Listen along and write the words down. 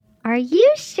Are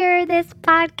you sure this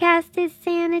podcast is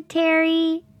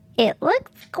sanitary? It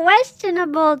looks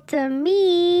questionable to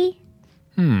me.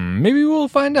 Maybe we'll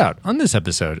find out on this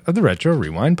episode of the Retro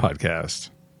Rewind podcast.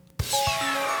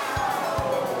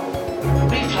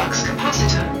 Reflux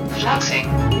capacitor, fluxing,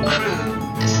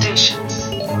 crew, to stations,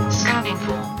 scanning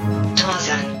for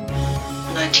Tarzan,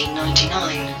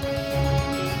 1999.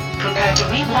 Prepare to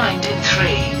rewind in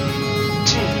 3,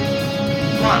 2,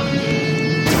 1.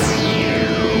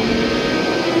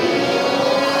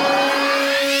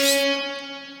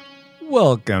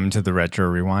 Welcome to the Retro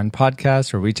Rewind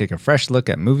podcast, where we take a fresh look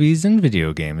at movies and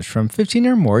video games from 15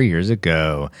 or more years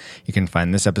ago. You can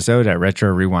find this episode at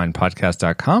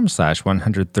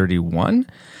retrorewindpodcast.com/131,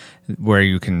 where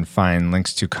you can find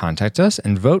links to contact us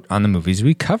and vote on the movies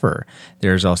we cover.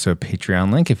 There's also a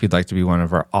Patreon link if you'd like to be one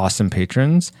of our awesome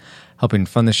patrons. Helping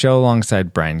fund the show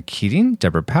alongside Brian Keating,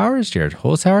 Deborah Powers, Jared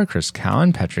Holzhauer, Chris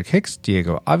Cowan, Patrick Hicks,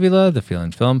 Diego Avila, the Feel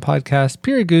and Film Podcast,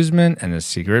 Pierre Guzman, and a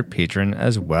secret patron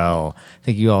as well.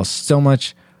 Thank you all so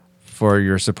much for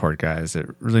your support, guys. It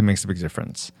really makes a big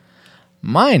difference.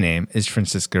 My name is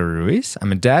Francisco Ruiz.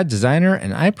 I'm a dad designer,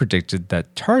 and I predicted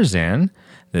that Tarzan,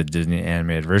 the Disney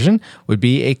animated version, would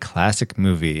be a classic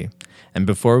movie. And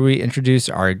before we introduce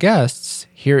our guests,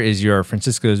 here is your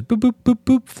Francisco's boop boop boop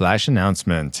boop flash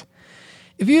announcement.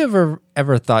 If you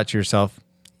ever thought to yourself,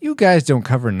 you guys don't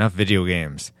cover enough video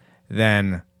games,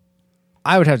 then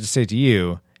I would have to say to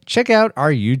you, check out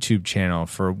our YouTube channel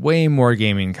for way more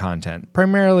gaming content,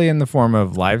 primarily in the form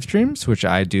of live streams, which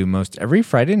I do most every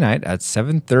Friday night at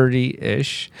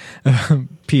 7:30-ish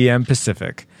p.m.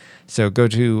 Pacific. So go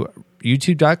to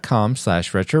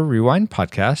youtube.com/retro rewind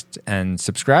podcast and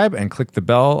subscribe and click the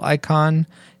bell icon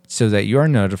so that you are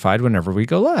notified whenever we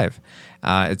go live.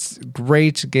 It's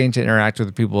great getting to interact with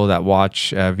the people that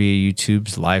watch via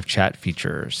YouTube's live chat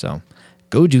feature. So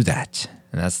go do that.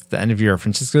 And that's the end of your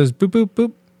Francisco's boop, boop,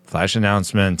 boop flash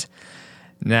announcement.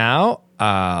 Now,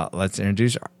 let's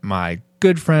introduce my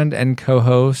good friend and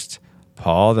co-host,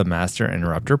 Paul, the Master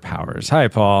Interrupter Powers. Hi,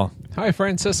 Paul. Hi,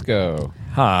 Francisco.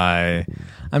 Hi.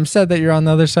 I'm sad that you're on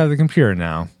the other side of the computer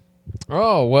now.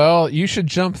 Oh, well, you should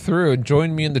jump through and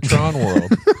join me in the Tron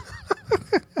world.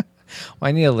 Well,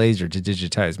 I need a laser to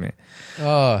digitize me.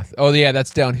 Oh, yeah,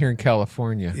 that's down here in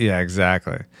California. Yeah,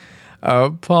 exactly.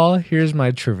 Paul, here's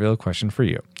my trivial question for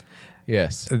you.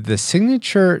 Yes. The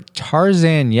signature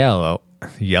Tarzan yellow?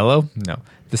 No.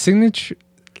 The signature...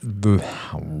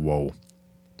 Whoa.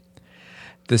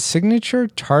 The signature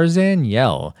Tarzan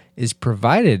yell is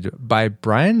provided by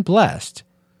Brian Blessed,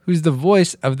 who's the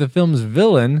voice of the film's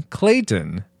villain,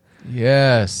 Clayton.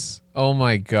 Yes. Oh,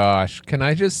 my gosh. Can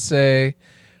I just say...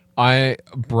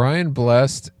 Brian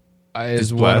Blessed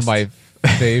is one of my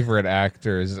favorite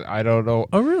actors. I don't know.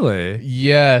 Oh, really?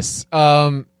 Yes.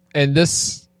 And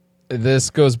this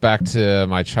goes back to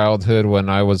my childhood when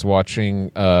I was watching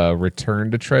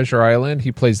Return to Treasure Island.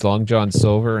 He plays Long John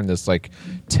Silver in this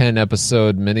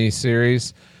 10-episode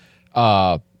miniseries.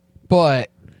 Every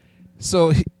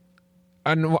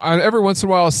once in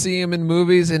a while I'll see him in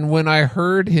movies, and when I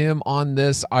heard him on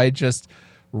this, I just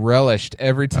relished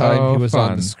every time he was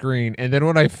on the screen. And then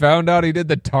when I found out he did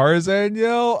the Tarzan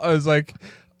yell, I was like,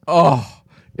 oh,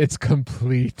 it's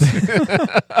complete.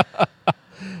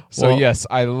 Yes,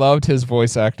 I loved his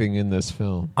voice acting in this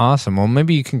film. Awesome. Well,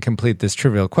 maybe you can complete this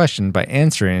trivial question by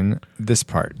answering this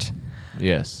part.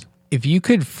 Yes. If you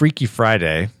could Freaky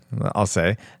Friday, I'll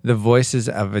say, the voices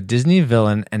of a Disney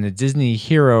villain and a Disney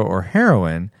hero or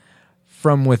heroine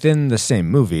from within the same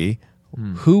movie,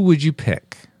 who would you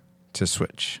pick to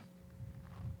switch?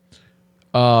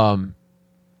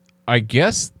 I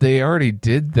guess they already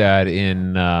did that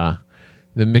in the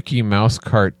Mickey Mouse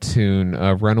cartoon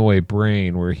Runaway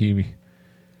Brain, where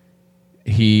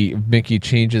Mickey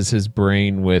changes his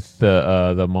brain with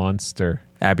the monster.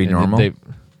 Abby Normal?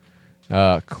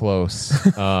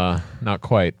 Close. Not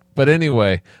quite. But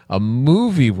anyway, a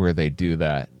movie where they do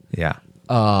that. Yeah.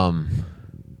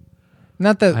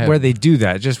 Not that where they do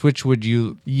that, just which would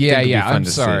you think would be fun I'm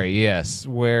to sorry. see? Yes.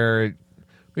 Where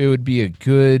it would be a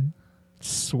good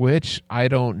switch. I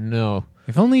don't know.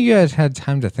 If only you had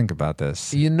time to think about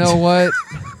this. You know what?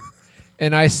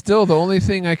 And the only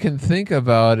thing I can think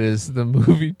about is the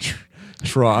movie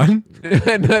Tron?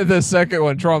 and the second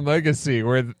one, Tron Legacy,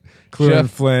 where Clue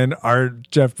Flynn,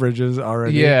 Jeff Bridges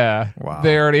already. Yeah. Wow.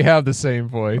 They already have the same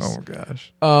voice. Oh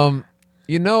gosh.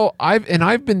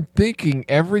 I've been thinking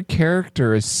every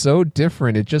character is so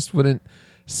different, it just wouldn't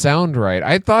sound right.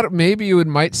 I thought maybe it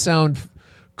might sound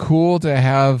cool to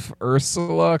have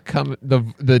Ursula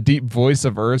the deep voice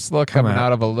of Ursula coming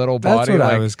out of a little That's body. what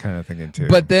I was kind of thinking too.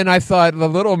 But then I thought the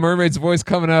Little Mermaid's voice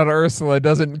coming out of Ursula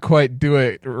doesn't quite do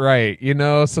it right,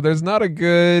 So there's not a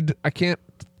good. I can't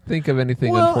think of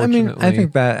anything. Well, I unfortunately. mean, I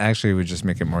think that actually would just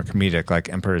make it more comedic, like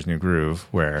Emperor's New Groove,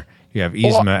 where you have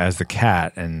Yzma as the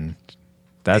cat, and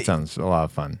that sounds a lot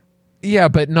of fun. Yeah,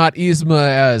 but not Yzma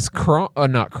as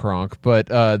not Kronk, but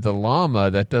the llama.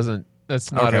 That's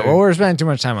not. Okay, well, we're spending too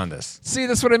much time on this. See,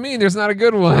 that's what I mean. There's not a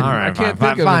good one. All right, I can't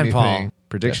fine, think of anything. Paul.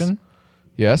 Prediction?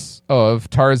 Yes. Oh, of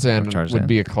Tarzan would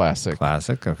be a classic.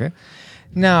 Classic, okay.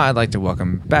 Now I'd like to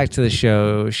welcome back to the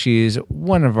show. She's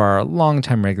one of our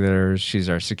longtime regulars. She's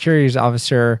our securities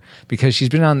officer. Because she's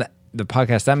been on the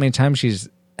podcast that many times, she's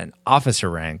an officer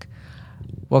rank.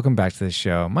 Welcome back to the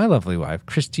show, my lovely wife,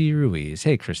 Christy Ruiz.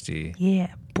 Hey, Christy. Yeah,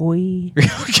 boy.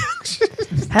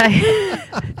 Hi.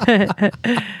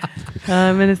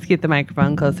 I'm going to scoot the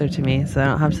microphone closer to me so I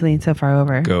don't have to lean so far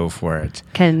over. Go for it.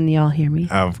 Can y'all hear me?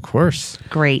 Of course.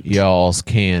 Great. Y'alls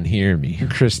can hear me.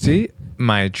 Christy,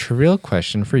 my trivial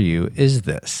question for you is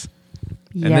this.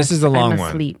 Yes, And this is a long I'm one.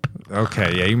 asleep.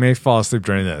 Okay, yeah, you may fall asleep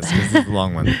during this because it's a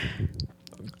long one.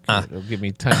 It'll give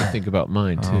me time to think about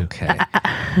mine, too. Okay.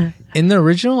 In the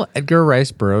original Edgar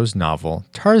Rice Burroughs novel,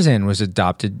 Tarzan was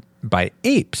adopted by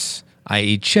apes,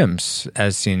 i.e. chimps,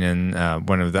 as seen in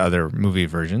one of the other movie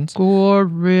versions.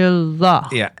 Gorilla.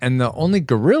 Yeah, and the only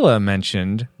gorilla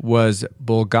mentioned was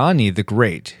Bolgani the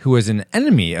Great, who was an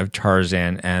enemy of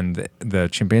Tarzan and the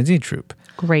chimpanzee troop.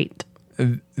 Great.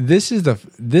 This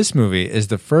movie is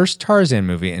the first Tarzan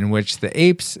movie in which the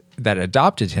apes that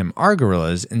adopted him are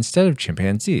gorillas instead of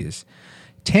chimpanzees.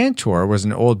 Tantor was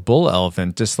an old bull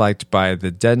elephant disliked by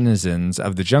the denizens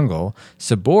of the jungle.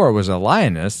 Sabor was a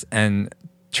lioness, and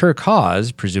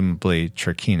Turquoise, presumably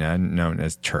Turkina, known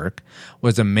as Turk,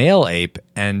 was a male ape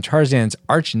and Tarzan's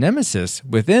arch nemesis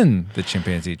within the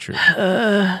chimpanzee troop.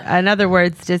 In other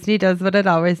words, Disney does what it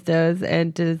always does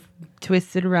and just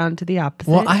twists it around to the opposite.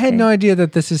 Well, I had no idea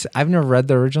that this is. I've never read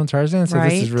the original Tarzan, so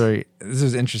Right. this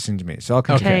is interesting to me. So I'll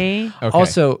continue. Okay.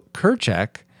 Also,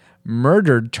 Kerchak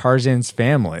murdered Tarzan's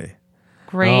family.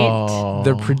 Great. Oh.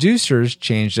 The producers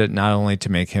changed it not only to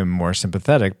make him more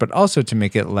sympathetic, but also to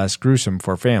make it less gruesome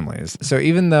for families. So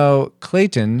even though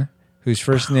Clayton, whose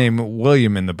first name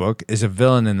William in the book, is a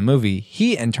villain in the movie,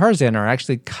 he and Tarzan are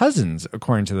actually cousins,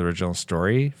 according to the original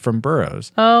story from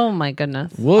Burroughs. Oh, my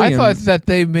goodness. William, I thought that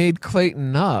they made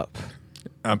Clayton up.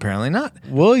 apparently not.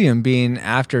 William being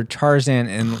after Tarzan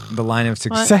in the line of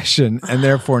succession and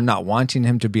therefore not wanting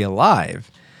him to be alive.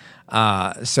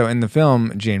 So in the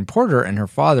film, Jane Porter and her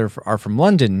father are from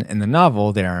London. In the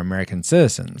novel, they are American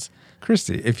citizens.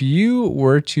 Christy, if you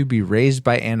were to be raised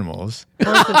by animals,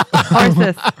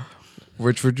 Horses.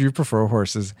 which would you prefer,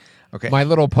 horses? Okay. My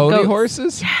Little Pony Goats.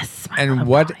 horses? Yes. And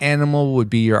what animal would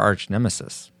be your arch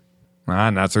nemesis?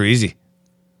 Not so easy.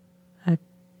 A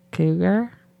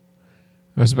cougar?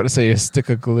 I was about to say a stick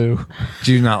of glue.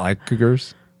 Do you not like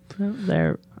cougars?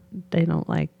 They don't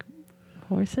like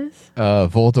horses.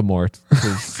 Voldemort.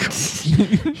 'Cause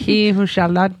He who shall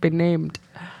not be named.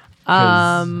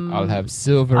 I'll have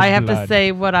silver I have to blood.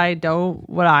 say what I don't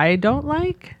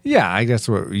like. Yeah, I guess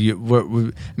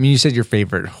you said your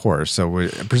favorite horse, so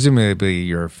presumably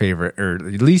your favorite or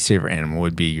least favorite animal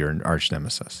would be your arch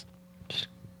nemesis.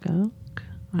 Skunk.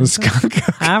 The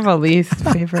skunk. I have a least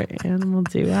favorite animal,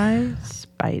 do I?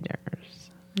 Spiders.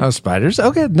 Oh, spiders?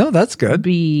 Okay, no, that's good.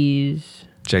 Bees.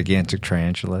 Gigantic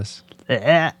tarantulas.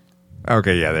 Ugh.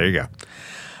 Okay, yeah, there you go.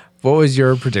 What was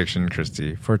your prediction,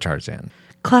 Christy, for Tarzan?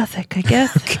 Classic, I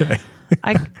guess. Okay.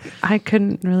 I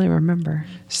couldn't really remember.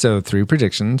 So 3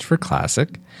 predictions for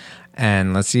classic.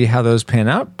 And let's see how those pan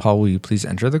out. Paul, will you please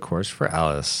enter the course for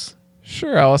Alice?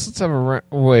 Sure, Alice. Let's have a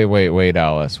wait,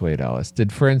 Alice.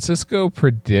 Did Francisco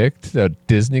predict the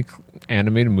Disney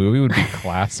animated movie would be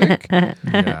classic? Yeah.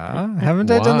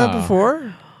 Haven't I done that Wow.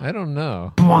 before? I don't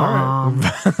know.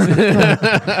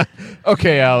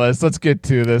 Okay, Alice, let's get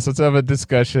to this. Let's have a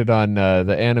discussion on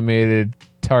the animated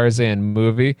Tarzan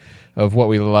movie of what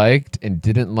we liked and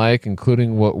didn't like,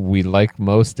 including what we liked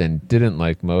most and didn't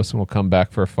like most, and we'll come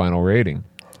back for a final rating.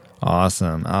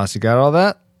 Awesome. Alice, you got all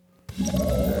that? No.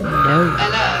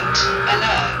 Alert!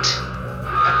 Alert!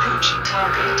 Approaching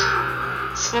target.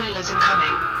 Spoilers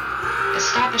incoming.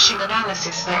 Establishing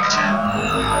analysis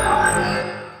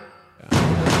vector.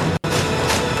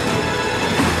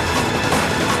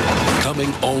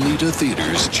 Coming only to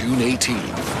theaters June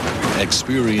 18th.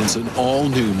 Experience an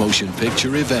all-new motion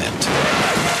picture event,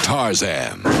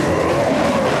 Tarzan.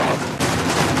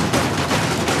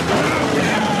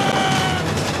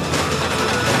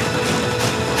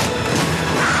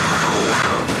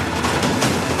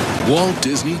 Walt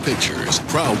Disney Pictures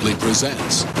proudly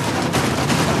presents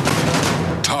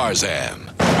Tarzan.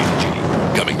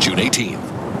 Coming June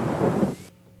 18th.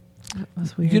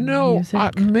 That's weird. You know,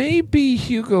 music. maybe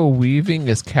Hugo Weaving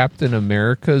as Captain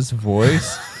America's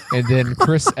voice, and then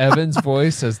Chris Evans'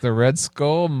 voice as the Red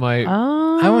Skull might.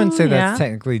 I wouldn't say that's yeah.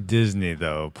 technically Disney,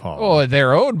 though, Paul. Oh,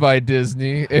 they're owned by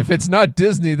Disney. If it's not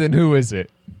Disney, then who is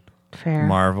it? Fair.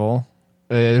 Marvel.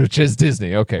 Which is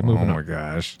Disney. Okay, Oh moving my on.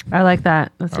 gosh. I like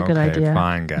that. That's a good idea.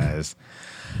 Fine, guys.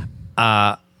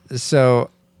 So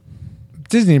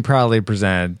Disney proudly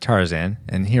presented Tarzan,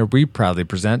 and here we proudly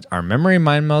present our memory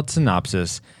mind meld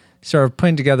synopsis, sort of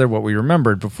putting together what we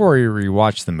remembered before we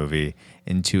rewatched the movie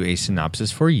into a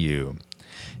synopsis for you.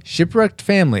 Shipwrecked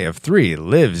family of 3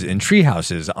 lives in tree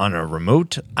houses on a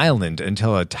remote island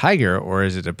until a tiger, or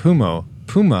is it a puma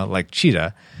like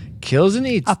cheetah, kills and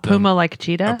eats A puma like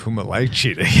cheetah? A puma like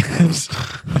cheetah, yes.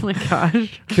 Oh my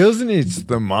gosh. Kills and eats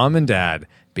the mom and dad.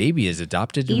 Baby is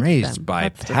adopted and Eats raised them. by a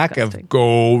That's pack disgusting. of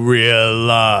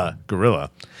gorilla.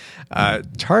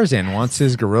 Tarzan wants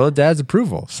his gorilla dad's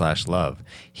approval / love.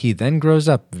 He then grows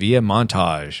up via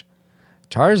montage.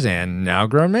 Tarzan, now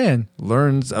grown man,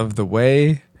 learns of the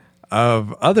way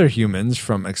of other humans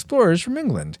from explorers from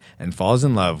England and falls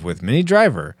in love with Minnie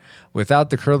Driver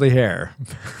without the curly hair.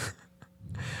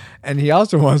 And he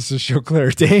also wants to show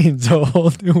Claire Danes a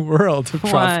whole new world of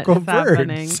tropical is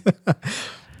happening? birds.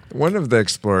 One of the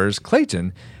explorers,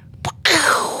 Clayton,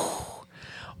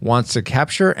 wants to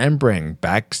capture and bring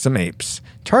back some apes.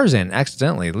 Tarzan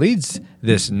accidentally leads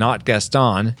this not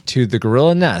Gaston to the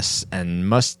gorilla nests and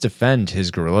must defend his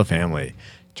gorilla family.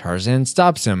 Tarzan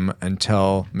stops him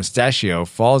until Mustachio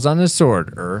falls on his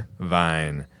sword,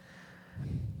 Vine.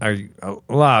 A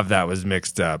lot of that was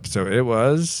mixed up, so it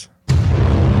was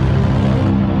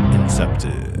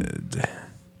Incepted.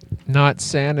 Not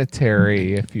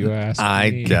sanitary, if you ask me. I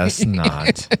guess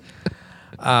not.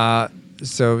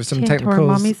 So some Cantor, technicals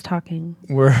mommy's talking.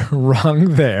 were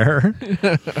wrong there.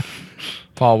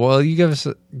 Paul, will you give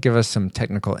us some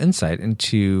technical insight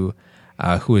into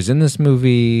who was in this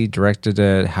movie, directed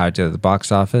it, how it did at the box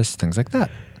office, things like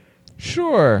that?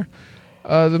 Sure.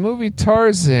 The movie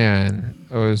Tarzan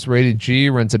was rated G,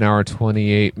 runs an hour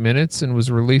 28 minutes, and was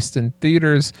released in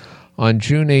theaters on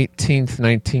June 18th,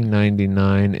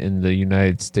 1999 in the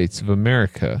United States of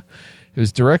America. It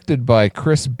was directed by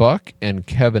Chris Buck and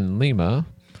Kevin Lima,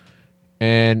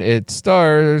 and it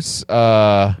stars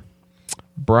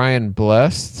Brian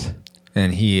Blessed.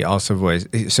 And he also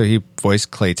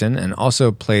voiced Clayton and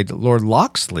also played Lord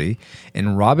Loxley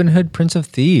in Robin Hood, Prince of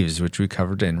Thieves, which we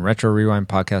covered in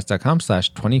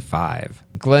retrorewindpodcast.com/25.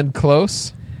 Glenn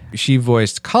Close. She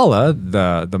voiced Kala,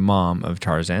 the mom of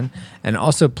Tarzan, and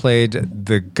also played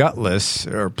Gutless,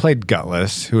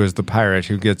 who is the pirate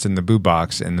who gets in the boo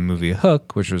box in the movie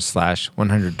Hook, which was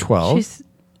 /112.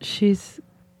 She's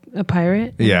a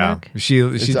pirate? in Yeah, Hook? It's she's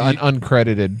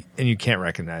uncredited. and you can't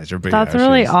recognize her. But That's yeah,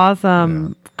 really she's-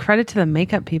 awesome. Credit to the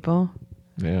makeup people.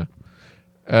 Yeah.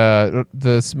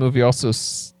 This movie also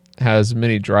has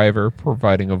Minnie Driver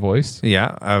providing a voice.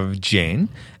 Yeah, of Jane,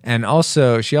 and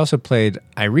she also played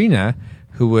Irina,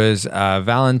 who was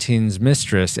Valentine's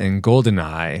mistress in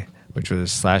Goldeneye, which was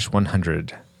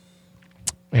 /100.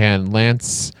 And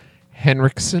Lance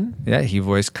Henriksen. Yeah, he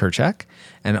voiced Kerchak,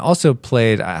 and also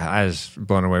played. I was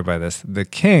blown away by this. The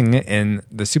king in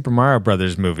the Super Mario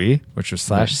Brothers movie, which was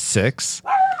 /6.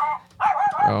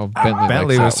 Oh, Bentley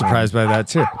Bentley likes was that one. surprised by that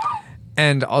too.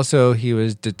 And also, he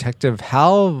was Detective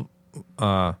Hal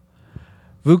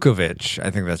Vukovich,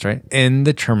 I think that's right, in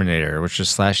The Terminator, which was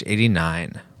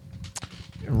 /89.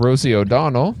 Rosie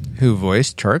O'Donnell. Who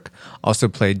voiced Turk, also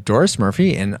played Doris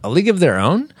Murphy in A League of Their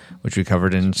Own, which we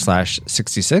covered in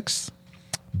 /66.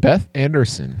 Beth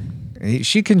Anderson.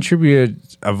 She contributed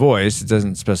a voice, it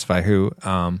doesn't specify who,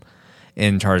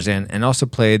 in Tarzan, and also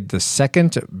played the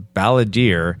second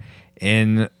balladeer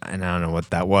in, and I don't know what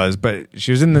that was, but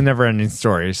she was in The Neverending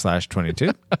Story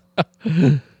 /22.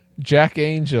 Jack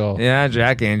Angel. Yeah,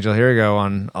 Jack Angel. Here we go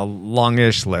on a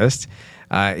longish list.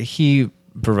 He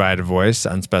provided a voice,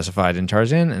 unspecified, in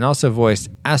Tarzan, and also voiced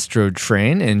Astro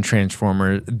Train in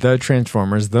Transformers,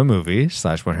 the movie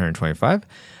 /125.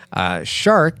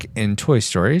 Shark in Toy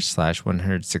Story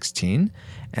 /116.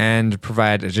 And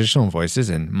provide additional voices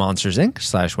in Monsters Inc.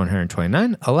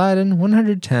 /129, Aladdin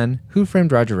 110, Who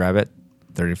Framed Roger Rabbit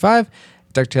 35,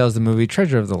 DuckTales the movie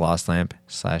Treasure of the Lost Lamp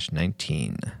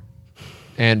 /19.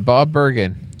 And Bob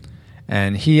Bergen.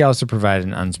 And he also provided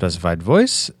an unspecified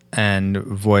voice and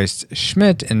voiced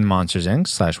Schmidt in Monsters Inc.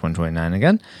 /129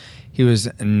 again. He was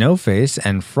No Face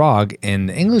and Frog in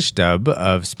the English dub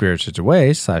of Spirited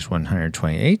Away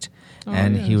 /128.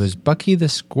 And he was Bucky the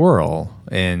Squirrel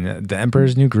in The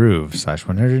Emperor's New Groove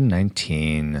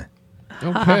 /119.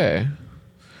 Okay.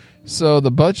 So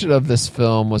the budget of this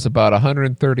film was about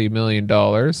 $130 million,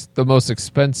 the most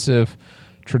expensive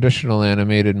traditional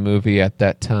animated movie at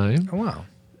that time. Oh, wow.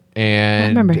 And I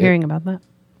remember hearing about that.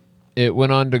 It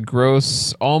went on to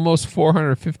gross almost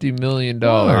 $450 million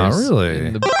really?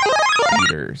 in the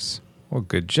theaters. Well,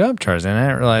 good job, Tarzan. I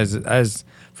didn't realize,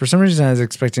 for some reason, I was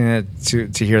expecting it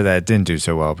to hear that it didn't do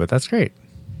so well, but that's great.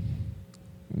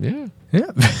 Yeah.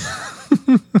 Yeah.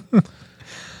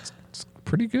 It's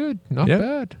pretty good. Not Yeah,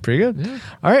 bad. Pretty good. Yeah.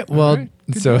 All right. Well, All right.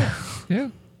 Good so job. Yeah.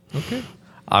 Okay.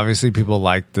 obviously people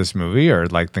like this movie or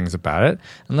like things about it.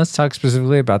 And let's talk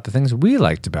specifically about the things we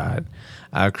liked about it.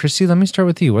 Chrissy, let me start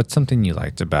with you. What's something you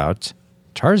liked about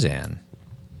Tarzan?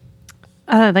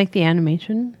 I like the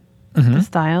animation, the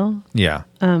style. Yeah.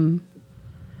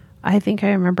 I think I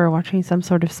remember watching some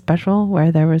sort of special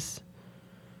where there was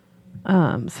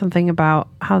something about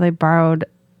how they borrowed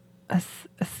a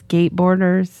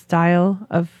skateboarder's style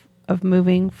of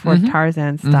moving for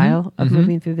Tarzan's style of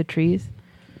moving through the trees.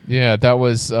 Yeah, that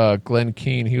was Glenn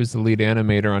Keane. He was the lead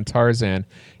animator on Tarzan.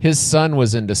 His son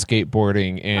was into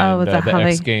skateboarding and was that the how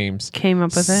X they Games. came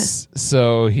up with it?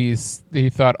 So he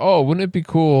thought, oh, wouldn't it be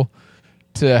cool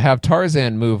to have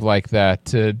Tarzan move like that,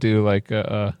 to do like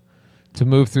to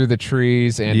move through the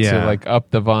trees and to like up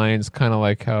the vines, kind of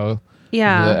like how the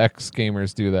X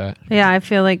Gamers do that. Yeah, I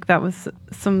feel like that was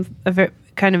a very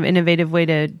kind of innovative way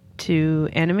to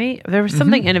animate. There was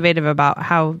something innovative about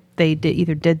how they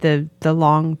did the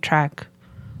long track,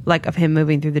 like of him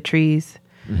moving through the trees.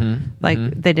 Like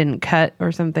they didn't cut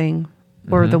or something,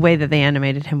 or the way that they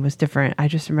animated him was different. I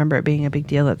just remember it being a big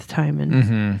deal at the time,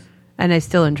 and I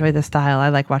still enjoy the style. I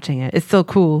like watching it. It's still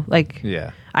cool. Like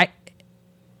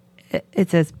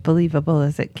it's as believable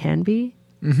as it can be.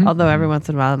 Although every once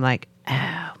in a while I'm like,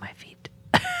 ow, my feet.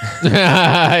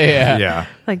 Yeah.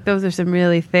 Like those are some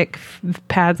really thick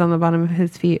pads on the bottom of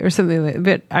his feet or something like that.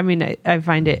 But I mean, I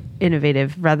find it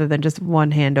innovative rather than just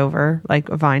one hand over, like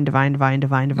a vine to vine to vine to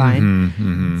vine to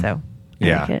vine. So I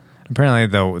like it. Apparently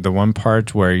the one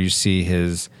part where you see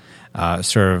his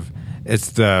sort of,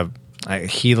 it's the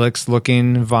helix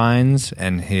looking vines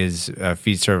and his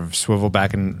feet sort of swivel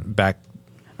back and back.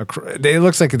 It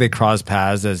looks like they cross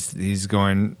paths as he's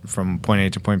going from point A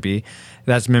to point B.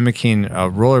 That's mimicking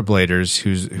rollerbladers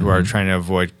who are trying to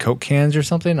avoid Coke cans or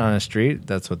something on a street.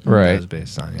 That's what that is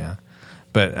based on. Yeah,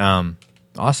 but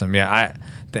awesome. Yeah,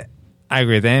 I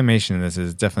agree. The animation in this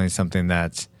is definitely something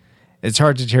that it's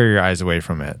hard to tear your eyes away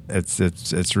from it. It's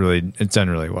done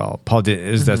really well. Paul,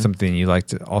 is that something you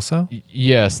liked also?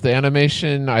 Yes, the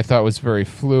animation I thought was very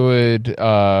fluid,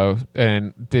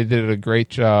 and they did a great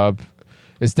job.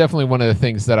 It's definitely one of the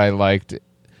things that I liked.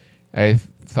 I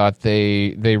thought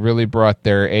they really brought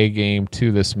their A game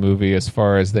to this movie as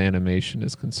far as the animation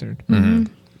is concerned.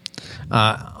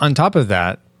 On top of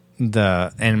that,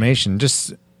 the animation,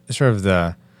 just sort of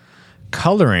the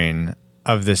coloring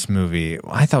of this movie,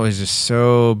 I thought was just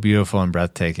so beautiful and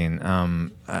breathtaking.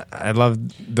 I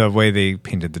loved the way they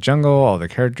painted the jungle, all the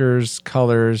characters,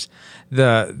 colors.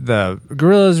 The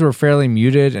gorillas were fairly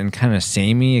muted and kind of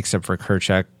samey, except for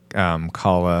Kerchak,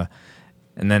 Kala,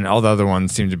 and then all the other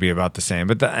ones seem to be about the same.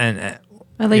 But at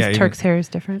least Turk's hair is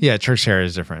different. Yeah, Turk's hair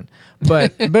is different.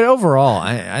 But overall,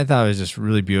 I thought it was just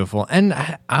really beautiful, and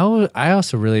I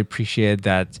also really appreciated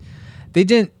that they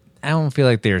didn't. I don't feel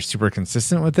like they were super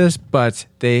consistent with this, but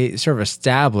they sort of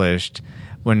established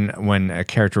when a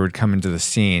character would come into the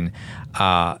scene,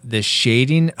 the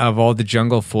shading of all the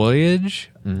jungle foliage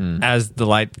as the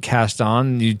light cast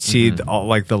on. You'd see all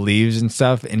like the leaves and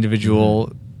stuff,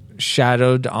 individual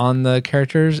shadowed on the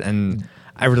characters, and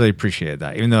I really appreciated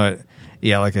that. Even though,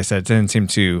 like I said, it didn't seem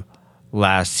to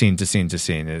last scene to scene to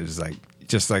scene. It was like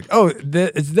just like,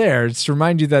 it's there. It's to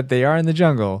remind you that they are in the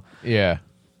jungle. Yeah.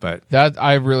 But that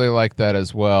I really like that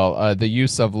as well. The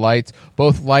use of lights,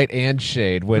 both light and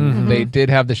shade. When they did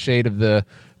have the shade of the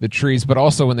trees, but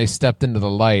also when they stepped into the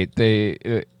light,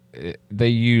 they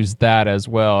used that as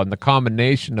well. And the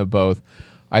combination of both,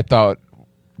 I thought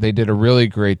they did a really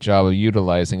great job of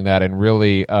utilizing that and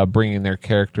really bringing their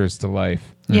characters to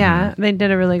life. Yeah, they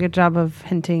did a really good job of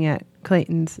hinting at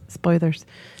Clayton's spoilers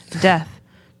death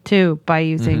too by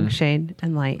using shade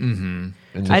and light.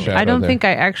 I don't think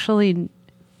I actually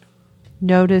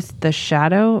noticed the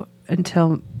shadow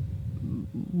until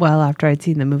well after I'd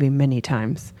seen the movie many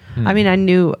times. I mean, I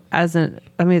knew I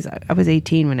was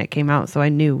 18 when it came out, so I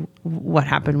knew what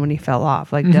happened when he fell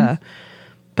off, like duh.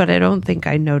 But I don't think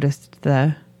I noticed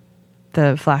the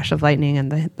the flash of lightning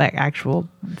and the like actual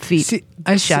feet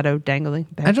shadow dangling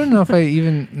there. I don't know if I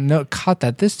even caught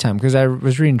that this time because I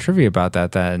was reading trivia about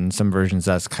that in some versions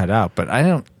that's cut out, but I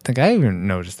don't think I even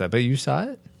noticed that. But you saw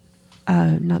it?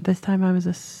 Not this time. I was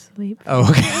asleep. Oh,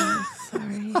 okay.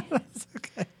 Sorry. That's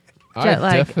okay.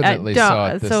 I definitely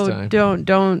saw it this time.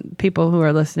 Don't people who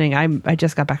are listening. I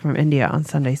just got back from India on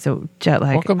Sunday, so jet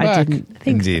lag. Welcome back.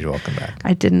 Indeed, welcome back.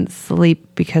 I didn't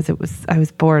sleep because I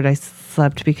was bored. I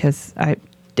slept because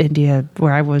India,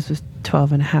 where I was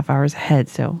 12 and a half hours ahead.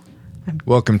 So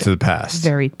welcome to the past.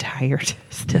 Very tired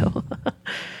still.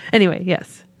 Anyway,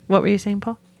 yes. What were you saying,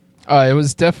 Paul? It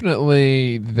was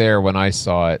definitely there when I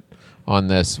saw it on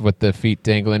this with the feet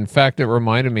dangling. In fact, it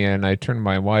reminded me, and I turned to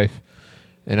my wife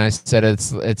and I said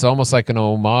it's almost like an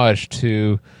homage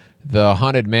to the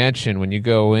Haunted Mansion when you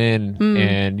go in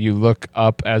and you look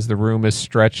up as the room is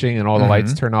stretching and all the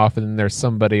lights turn off and then there's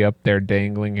somebody up there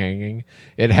dangling, hanging.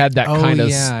 It had that kind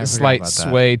of slight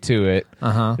sway to it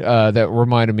that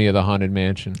reminded me of the Haunted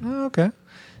Mansion. Oh, okay.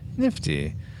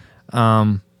 Nifty.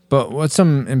 But what's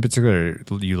some in particular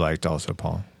you liked also,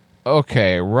 Paul?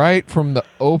 Okay, right from the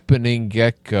opening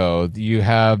get-go, you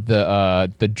have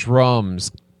the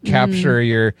drums capture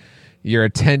your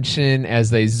attention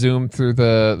as they zoom through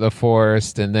the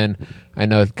forest, and then I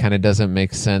know it kind of doesn't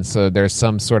make sense, so there's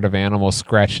some sort of animal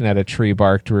scratching at a tree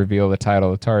bark to reveal the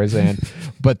title of Tarzan.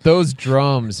 But those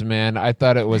drums, man, I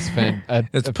thought it was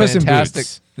it's a Puss fantastic. In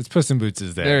Boots. It's Puss in Boots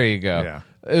is there. There you go. Yeah.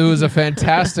 It was a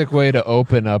fantastic way to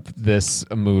open up this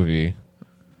movie.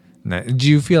 Now, do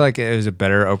you feel like it was a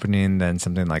better opening than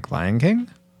something like Lion King?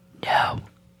 No.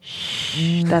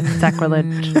 That's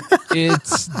sacrilege.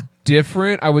 It's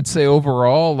different. I would say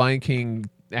overall, Lion King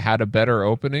had a better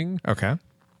opening. Okay.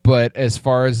 But as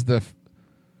far as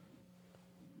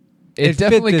it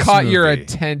definitely caught your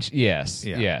attention. Yes.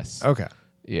 Yeah. Yes. Okay.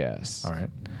 Yes. All right.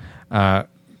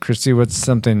 Christy, what's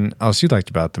something else you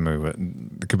liked about the movie?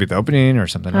 It could be the opening or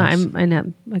something else. I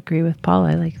agree with Paul.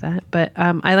 I like that. But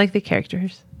I like the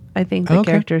characters. I think the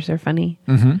characters are funny.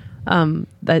 Mm-hmm.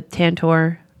 The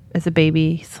Tantor as a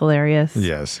baby, he's hilarious.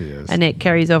 Yes, he is. And it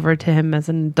carries over to him as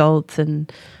an adult. And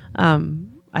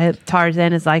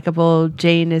Tarzan is likable.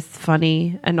 Jane is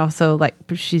funny, and also like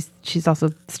she's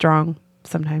also strong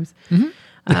sometimes.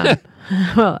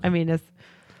 Mm-hmm. Well, I mean, as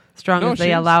strong as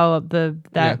they allow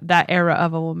that era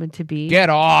of a woman to be. Get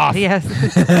off! Yes.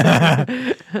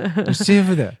 See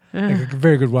over there, like a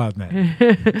very good wild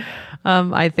man.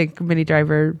 I think Minnie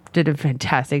Driver did a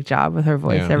fantastic job with her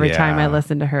voice. Every time I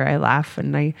listen to her, I laugh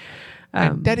and I.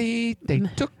 Daddy, they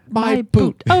took my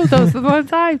boot. Oh, those are the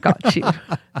ones I got you.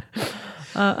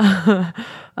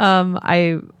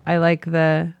 I like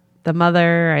the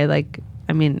mother.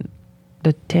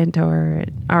 The Tantor,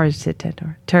 or is it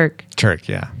Tantor? Turk,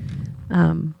 yeah.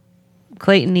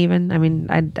 Clayton even. I mean,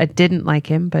 I didn't like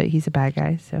him, but he's a bad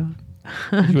guy, so.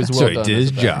 He was so he did his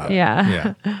job.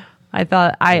 Yeah. I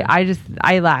thought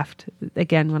I laughed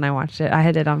again when I watched it. I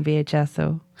had it on VHS,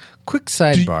 so. Quick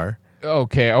sidebar.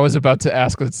 Okay, I was about to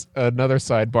ask another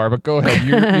sidebar, but go ahead.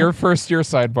 Your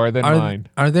sidebar, then mine.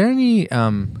 Are there any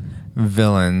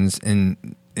villains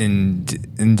in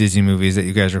Disney movies that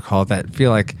you guys recall that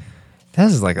feel like that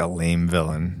is like a lame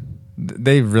villain?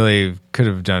 They really could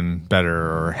have done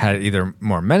better, or had either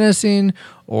more menacing,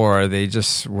 or they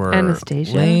just were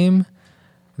Anastasia. lame.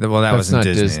 Well, that was not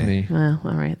Disney. Well,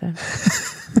 all right then.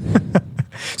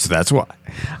 So that's why.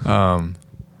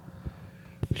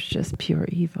 It's just pure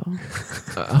evil.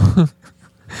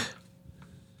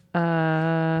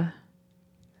 Not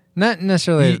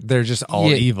necessarily they're just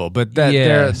all evil, but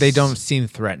that they don't seem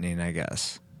threatening, I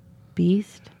guess.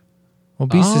 Beast? Well,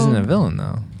 Beast isn't a villain,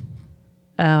 though.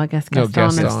 Oh, I guess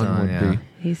Gaston would be.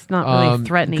 He's not really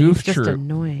threatening. Goof He's just Troop.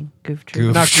 annoying. Goof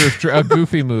Troop. Not Goof Troop, a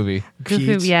Goofy movie.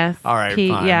 Goofy, yes. All right,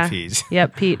 Pete, fine, yeah. Pete.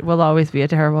 Yep, Pete will always be a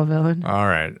terrible villain. All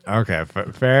right. Okay.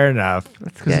 Fair enough.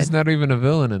 That's Because he's good. not even a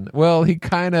villain. Well, he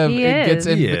kind of gets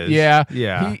in. He is. Yeah.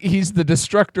 Yeah. He's the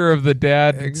destructor of the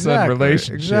dad and son Exactly,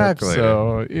 relationship. exactly.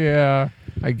 So, yeah,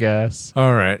 I guess.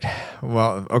 All right.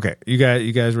 Well, okay. You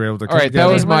guys were able to. All right, that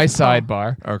was my what's Paul?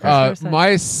 sidebar. Okay.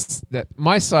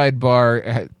 My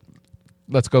sidebar.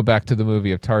 Let's go back to the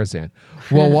movie of Tarzan.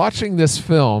 While watching this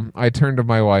film, I turned to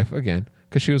my wife again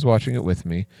because she was watching it with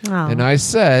me, and I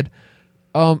said,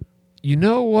 "You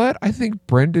know what? I think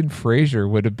Brendan Fraser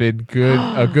would have been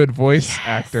a good voice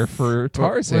actor for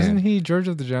Tarzan. Wasn't he George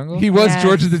of the Jungle? He was Yes.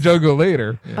 George of the Jungle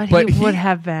later, But he would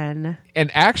have been.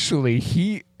 And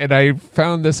actually, and I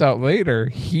found this out later,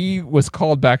 he was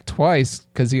called back twice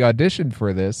because he auditioned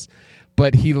for this,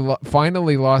 but he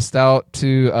finally lost out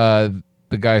to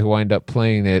the guy who wound up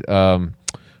playing it.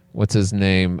 what's his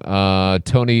name?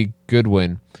 Tony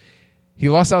Goodwin. He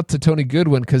lost out to Tony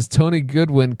Goodwin because Tony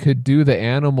Goodwin could do the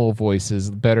animal voices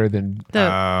better than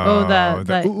the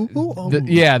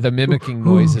mimicking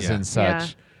noises and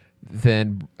such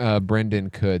than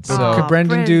Brendan could. So could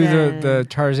Brendan do the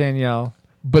Tarzan yell?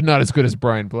 But not as good as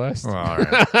Brian Blessed. Well, all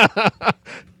right.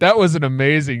 That was an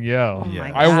amazing yell.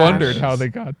 I wondered how they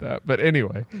got that. But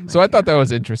anyway, so I thought that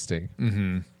was interesting.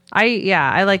 Mm-hmm.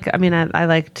 I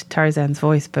liked Tarzan's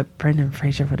voice, but Brendan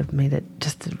Fraser would have made it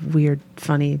just a weird,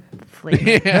 funny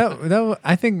flavor.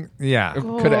 I think, yeah. It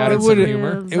could have added some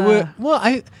humor. It would. Well,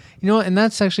 and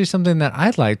that's actually something that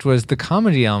I liked was the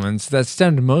comedy elements that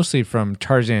stemmed mostly from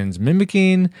Tarzan's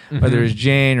mimicking, whether it was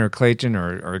Jane or Clayton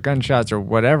or gunshots or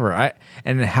whatever.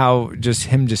 And how just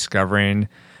him discovering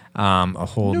a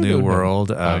whole new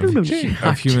world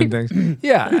of human things.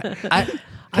 Yeah.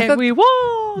 Can we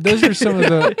walk? Those are some of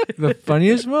the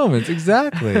funniest moments.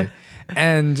 Exactly.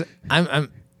 And I'm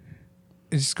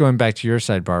just going back to your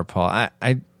sidebar, Paul.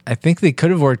 I think they could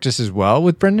have worked just as well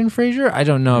with Brendan Fraser. I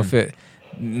don't know if it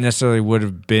necessarily would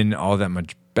have been all that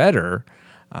much better.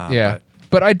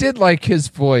 But I did like his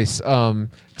voice.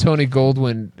 Tony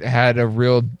Goldwyn had a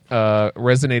real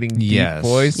resonating deep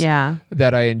voice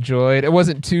that I enjoyed. It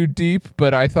wasn't too deep,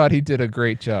 but I thought he did a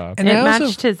great job. And it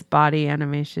matched his body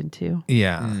animation too.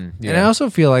 Yeah. And I also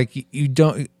feel like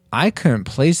I couldn't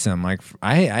place him. Like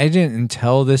I didn't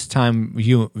until this time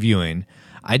viewing.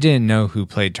 I didn't know who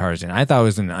played Tarzan. I thought it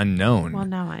was an unknown. Well,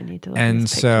 now I need to look and at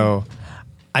this so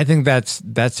I think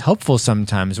that's helpful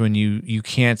sometimes when you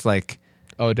can't like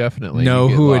definitely know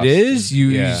who it is.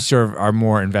 You sort of are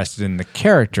more invested in the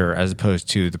character as opposed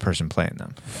to the person playing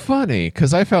them. Funny,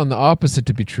 because I found the opposite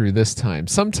to be true this time.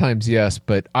 Sometimes yes,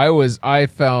 but I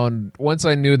found once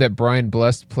I knew that Brian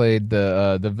Blessed played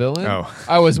the villain,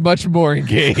 I was much more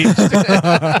engaged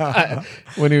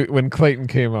when Clayton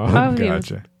came on.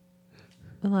 Gotcha.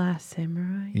 The Last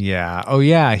Samurai. Yeah. Oh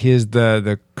yeah. He is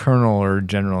the colonel or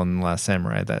general in The Last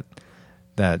Samurai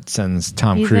that sends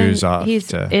Tom Cruise off.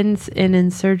 He's in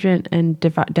Insurgent and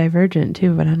Divergent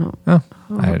too, but I don't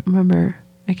remember.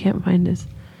 I can't find his.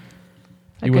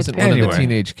 He wasn't one of the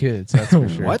teenage kids, that's for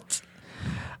sure. What?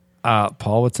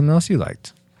 Paul, what's something else you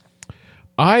liked?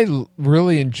 I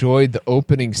really enjoyed the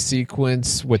opening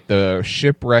sequence with the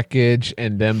shipwreckage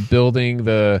and them building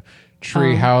the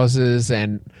tree houses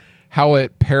and how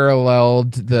it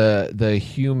paralleled the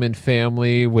human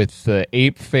family with the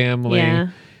ape family. Yeah.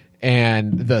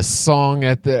 And the song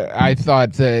I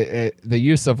thought the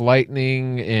use of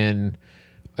lightning and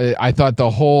I thought the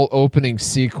whole opening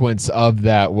sequence of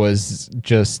that was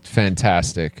just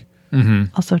fantastic.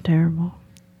 Mm-hmm. Also terrible.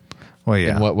 Well,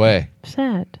 yeah. In what way?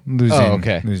 Sad. Losing.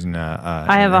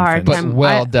 I have a hard time.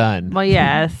 But done. Well,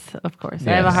 yes, of course.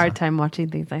 I have a hard time watching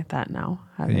things like that now.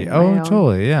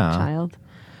 Totally. Yeah. Child.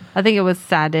 I think it was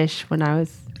saddish when I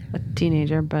was a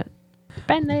teenager, but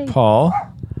Paul.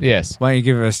 Yes. Why don't you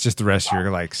give us just the rest of your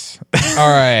likes? All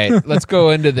right, let's go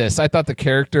into this. I thought the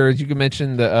characters, you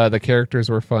mentioned the characters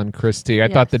were fun, Christy. I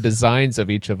thought the designs of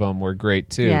each of them were great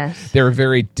too. Yes. They were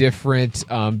very different,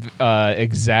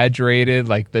 exaggerated,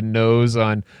 like the nose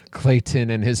on Clayton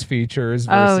and his features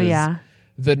versus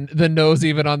the nose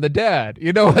even on the dad.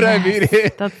 You know what I mean?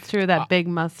 That's true, that big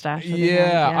mustache.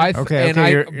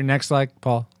 Your next like,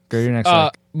 Paul. Go to your next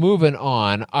like. Moving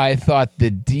on, I thought the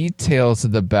details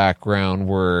of the background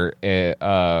were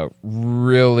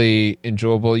really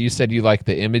enjoyable. You said you liked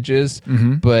the images,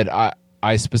 but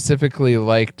I specifically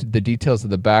liked the details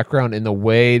of the background in the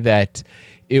way that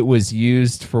it was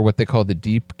used for what they call the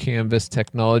deep canvas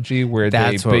technology, where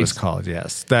that's what it was called.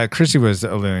 Yes, that Chrissy was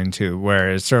alluding to,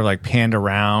 where it's sort of like panned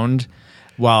around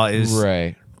while is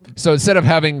right. So instead of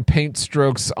having paint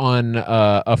strokes on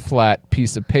a flat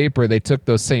piece of paper, they took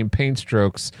those same paint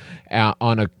strokes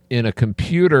in a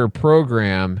computer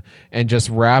program and just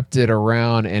wrapped it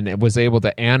around, and it was able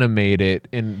to animate it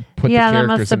and put the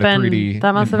characters in a 3D.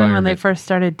 That must have been when they first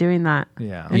started doing that.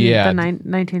 Yeah, That must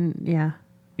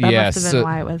have been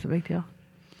why it was a big deal.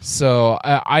 So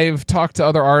I've talked to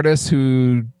other artists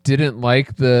who didn't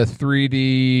like the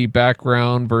 3D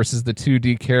background versus the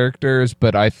 2D characters,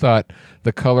 but I thought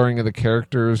the coloring of the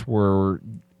characters were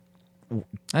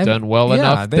done well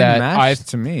enough that matched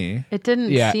to me. It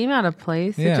didn't seem out of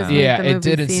place. It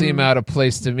didn't seem out of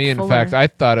place to me. In fact, I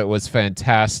thought it was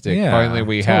fantastic. Finally,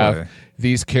 we have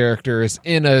these characters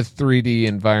in a 3D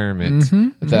environment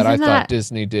that I thought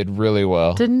Disney did really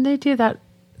well. Didn't they do that?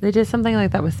 They did something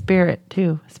like that with Spirit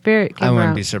too. Spirit came I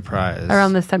wouldn't be surprised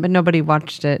around this time, but nobody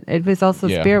watched it. It was also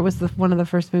Spirit was one of the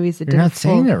first movies that You're not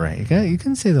saying it right. You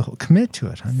can say the whole commit to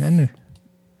it.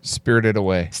 Spirited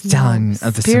Away. Stallion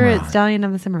of the Spirit Cimarron. Stallion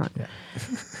of the Cimarron.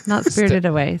 Not Spirited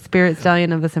Away. Spirit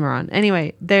Stallion of the Cimarron.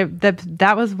 Anyway,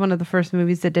 that was one of the first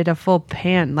movies that did a full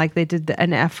pan. Like they did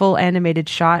a full animated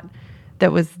shot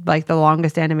that was like the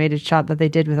longest animated shot that they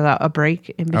did without a break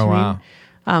in between. Oh,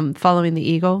 wow. Following the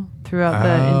eagle throughout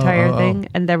the entire thing.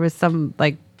 And there was some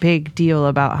like big deal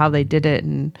about how they did it.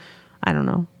 And I don't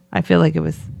know. I feel like it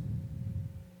was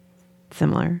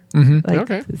similar. Like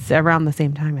Okay. it's around the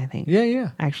same time, I think.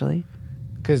 Yeah. Actually.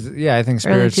 Because, I think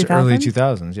Early Spirit's early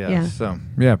 2000s? 2000s. Yeah. Yeah. So,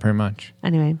 yeah, pretty much.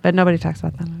 Anyway, but nobody talks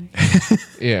about that movie.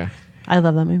 Yeah. I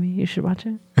love that movie. You should watch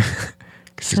it.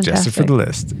 Suggested for the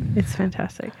list. It's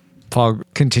fantastic. Paul,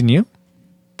 continue.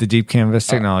 The deep canvas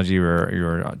technology you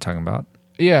were talking about.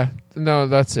 Yeah. No,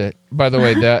 that's it. By the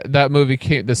way, that movie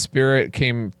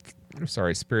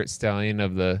Spirit Stallion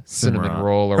of the Cinnamon Cimarron.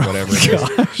 Roll or whatever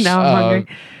it is. Now I'm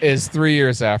hungry. Is 3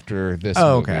 years after this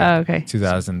Oh, movie. okay. Oh, okay.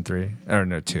 2003. Or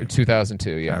no, 2.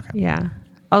 2002, yeah. Okay. Yeah.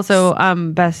 Also,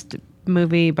 best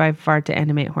movie by far to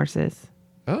animate horses.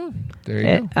 Oh, there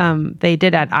you go. They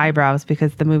did add eyebrows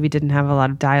because the movie didn't have a lot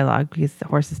of dialogue because the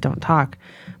horses don't talk.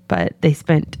 But they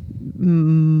spent a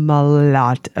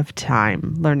lot of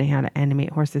time learning how to animate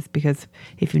horses because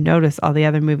if you notice all the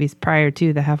other movies prior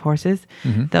to that have horses,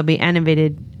 they'll be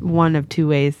animated one of two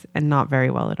ways and not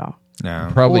very well at all. No.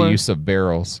 Probably or- use of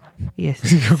barrels. Yes.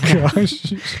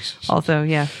 Gosh. Also,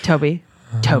 yeah, Toby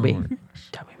Maguire.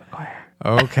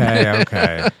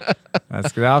 Okay.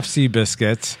 Let's get off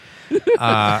Seabiscuit.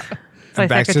 My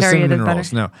Back to Secretariat cinnamon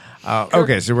is rolls. better. No.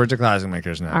 Okay, so we're to classic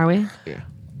makers now. Are we? Yeah.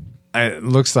 It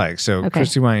looks like. So, Okay.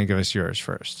 Christy, why don't you give us yours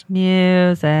first?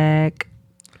 Music.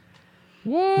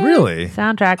 Really?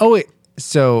 Soundtrack. Oh, wait.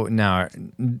 So now,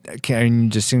 can you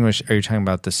distinguish? Are you talking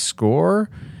about the score?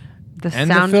 the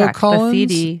and the soundtrack, Phil the Collins?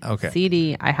 CD. Okay.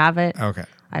 CD. I have it. Okay.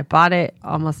 I bought it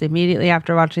almost immediately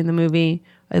after watching the movie.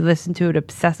 I listened to it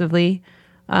obsessively.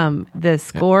 The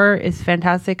score is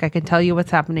fantastic. I can tell you what's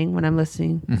happening when I'm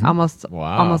listening. Almost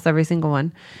every single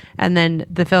one. And then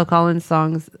the Phil Collins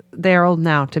songs, they're old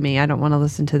now to me. I don't want to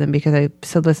listen to them because I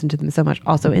still listen to them so much.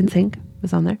 Also, NSYNC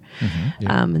was on there.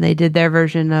 And they did their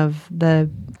version of the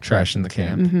Trash in the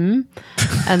Can.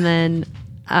 and then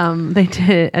they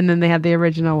did, and then they had the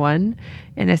original one,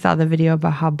 and I saw the video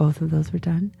about how both of those were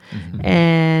done,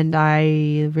 and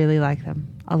I really like them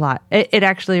a lot. It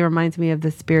actually reminds me of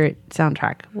the Spirit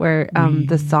soundtrack, where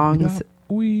the songs.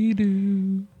 We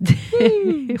do.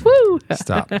 Woo!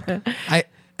 Stop.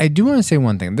 I do want to say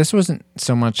one thing. This wasn't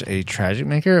so much a tragic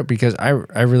maker because I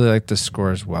really like the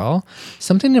score as well.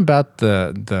 Something about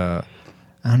the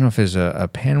I don't know if it's a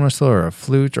pan whistle or a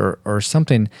flute or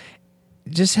something.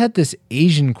 It just had this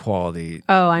Asian quality.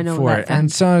 Oh, I know for what it. that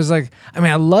And sounds. so I was like, I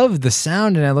mean, I love the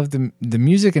sound and I love the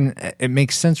music and it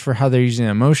makes sense for how they're using it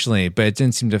emotionally, but it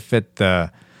didn't seem to fit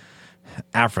the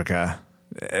Africa.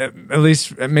 At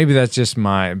least maybe that's just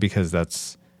because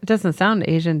that's. It doesn't sound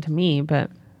Asian to me, but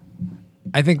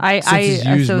I think I since it's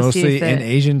used associate mostly in that-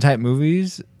 Asian type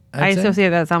movies. I I'd say.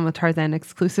 associate that song with Tarzan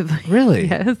exclusively. Really?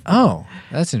 Yes. Oh,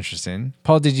 that's interesting.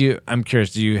 Paul, I'm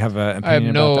curious, do you have an opinion I have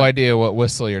no about that? idea what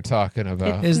whistle you're talking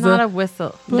about. It's Is not the- a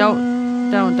whistle. Don't.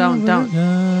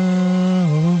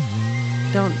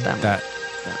 That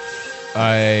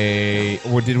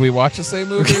Did we watch the same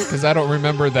movie? Because I don't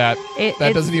remember that.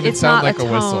 That doesn't even sound like a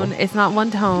whistle. It's not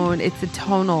one tone. It's a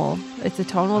tonal. It's a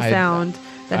tonal sound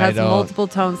that I has don't- multiple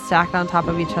tones stacked on top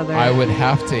of each other. I would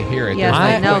have to hear it. Yes, There's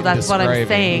no I know. point That's what I'm describing.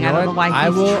 saying. I don't know why I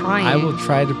he's will trying. I will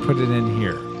try to put it in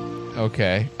here.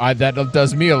 Okay, that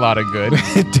does me a lot of good.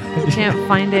 Can't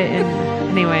find it in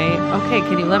anyway. Okay,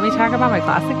 can you let me talk about my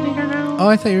classic maker now? Oh,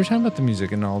 I thought you were talking about the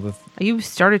music and all the. You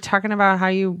started talking about how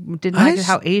you didn't I like s-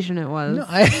 how Asian it was. No,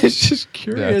 I was just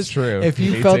curious. That's true. If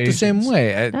you Hates felt the same Asians.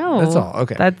 way, No, that's all.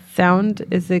 Okay. That sound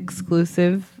is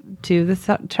exclusive to the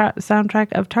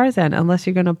soundtrack of Tarzan. Unless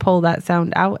you're going to pull that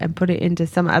sound out and put it into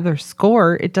some other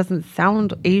score, it doesn't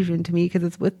sound Asian to me because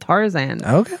it's with Tarzan.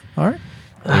 Okay. All right.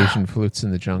 Asian flutes in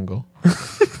the jungle.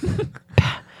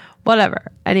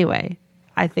 Whatever. Anyway,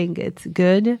 I think it's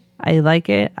good. I like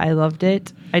it. I loved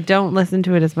it. I don't listen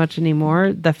to it as much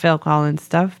anymore, the Phil Collins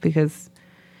stuff, because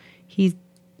he's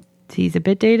a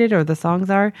bit dated, or the songs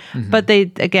are. But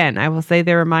I will say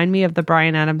they remind me of the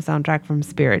Bryan Adams soundtrack from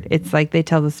Spirit. It's like they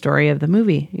tell the story of the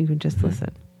movie. You can just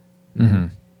listen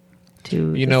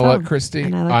to. You the know what, song. Christy?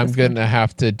 And I like I'm this going one. to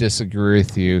have to disagree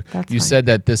with you. That's You fine. said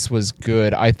that this was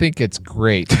good. I think it's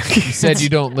great. You said you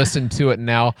don't listen to it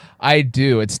now. I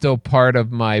do. It's still part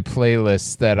of my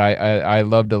playlist that I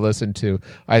love to listen to.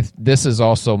 This is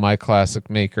also my classic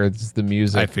maker. This is the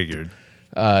music. figured.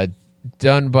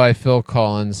 Done by Phil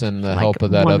Collins and the Like help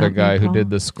of that one other of guy them, who Paul? did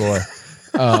the score.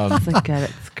 Doesn't get it.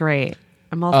 great.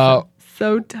 I'm also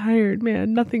so tired,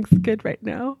 man. Nothing's good right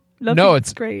now.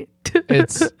 Nothing's great.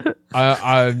 It's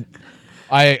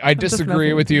I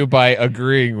disagree with you by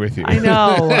agreeing with you. I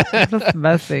know. I'm just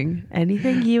messing.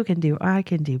 Anything you can do, I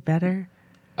can do better.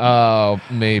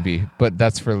 Maybe, but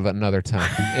that's for another time.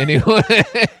 Anyway,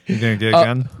 You gonna get a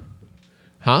gun?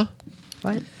 huh?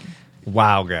 What?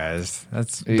 Wow, guys,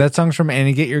 that song's from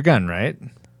Annie Get Your Gun, right?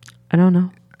 I don't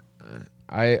know.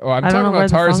 I'm don't talking know where about the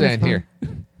song is Tarzan from. here.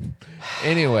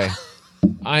 Anyway,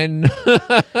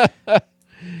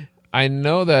 I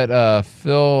know that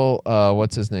Phil,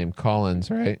 what's his name, Collins,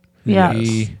 right? Yeah.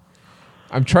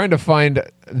 I'm trying to find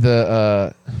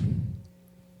the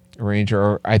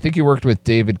arranger. I think he worked with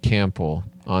David Campbell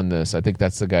on this. I think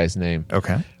that's the guy's name.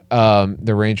 Okay.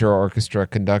 The Ranger Orchestra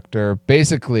conductor,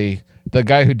 basically the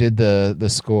guy who did the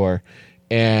score.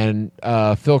 And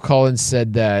Phil Collins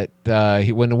said that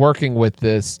when working with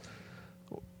this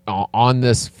on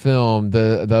this film,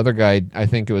 the other guy, I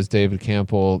think it was David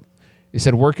Campbell, he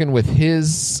said working with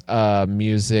his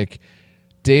music,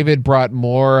 David brought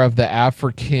more of the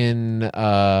African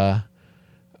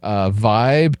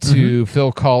vibe to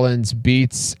Phil Collins'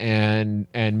 beats and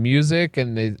music,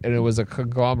 and it was a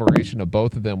conglomeration of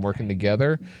both of them working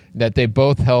together. That they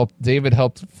both helped. David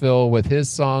helped Phil with his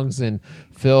songs, and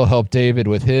Phil helped David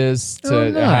with his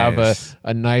to have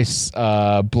a nice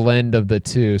blend of the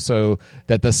two, so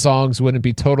that the songs wouldn't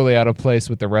be totally out of place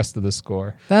with the rest of the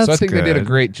score. That's so I think they did a good.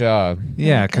 great job.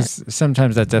 Yeah, because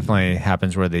sometimes that definitely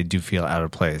happens where they do feel out of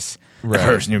place. Right.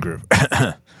 First new group.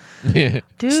 Dude,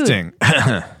 Sting.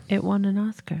 it won an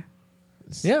Oscar.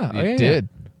 Yeah, It did.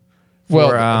 Well,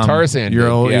 For, Tarzan.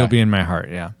 You'll be in my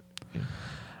heart. Yeah.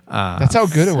 That's how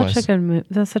good it was. Such a good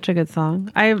that's such a good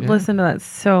song. I listened to that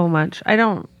so much. I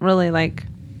don't really like.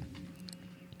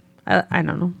 I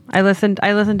don't know. I listened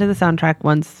to the soundtrack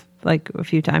once, like a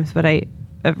few times, but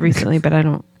recently, but I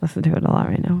don't listen to it a lot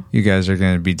right now. You guys are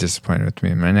going to be disappointed with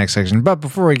me in my next section. But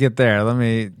before we get there, let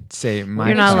me say You're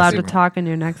not allowed to talk in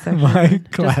your next section. My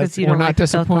just 'cause classic- you We're don't not like Phil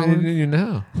disappointed Collins. in you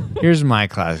now. Here's my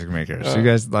classic maker. So you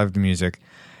guys love the music.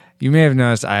 You may have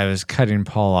noticed I was cutting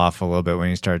Paul off a little bit when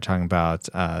he started talking about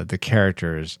the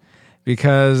characters,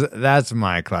 because that's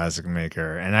my classic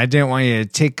maker, and I didn't want you to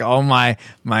take all my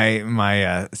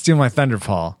steal my thunder,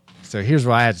 Paul. So here's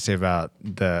what I had to say about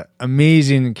the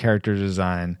amazing character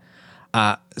design.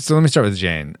 So let me start with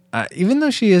Jane. Even though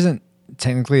she isn't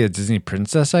technically a Disney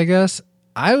princess, I guess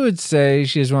I would say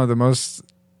she is one of the most.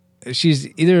 She's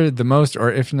either the most,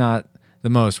 or if not the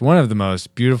most, one of the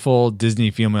most beautiful Disney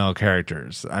female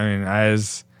characters. I mean,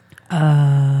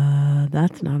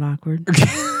 That's not awkward.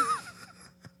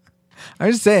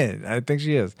 I'm just saying, I think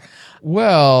she is.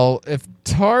 Well, if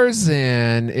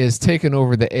Tarzan is taking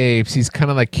over the apes, he's kind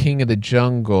of like king of the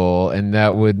jungle, and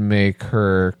that would make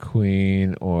her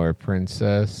queen or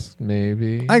princess,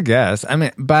 maybe. I guess. I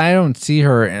mean, but I don't see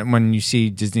her. And when you see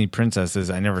Disney princesses,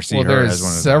 I never see her there's as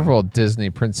one of several Disney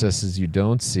princesses you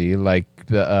don't see, like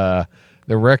the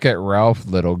Wreck-It Ralph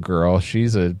little girl.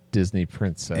 She's a Disney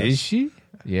princess. them. Is she?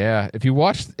 Yeah. If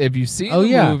you've seen Oh the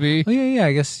yeah. movie, Oh yeah.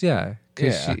 I guess yeah.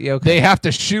 'Cause yeah. she- okay. They have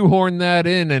to shoehorn that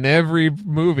in every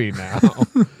movie now.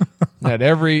 That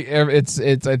every it's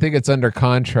I think it's under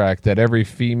contract that every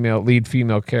lead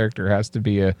female character has to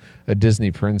be a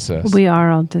Disney princess. We are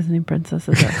all Disney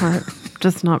princesses at heart,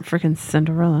 just not freaking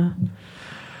Cinderella.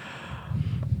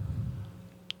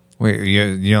 Wait,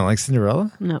 you don't like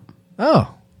Cinderella? No,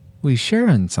 Oh, we share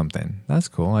on something. That's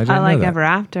cool. I didn't I know like that. Ever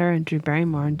After and Drew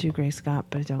Barrymore and Drew Gray Scott,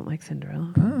 but I don't like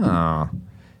Cinderella. Oh,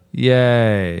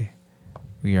 yay!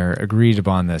 We are agreed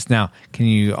upon this. Now, can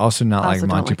you also not I like also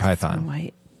don't Monty like Snow Python?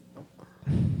 White.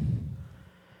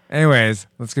 Anyways,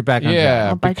 let's get back on Yeah,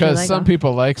 I'll bite your because leg some off.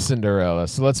 people like Cinderella.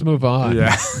 So let's move on.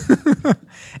 Yeah.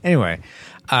 Anyway,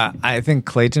 I think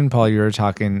Clayton, Paul, you were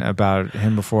talking about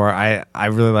him before. I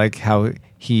really like how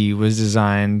he was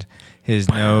designed, his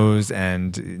nose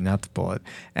and not the bullet.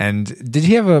 And did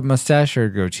he have a mustache or a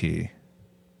goatee?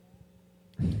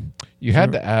 You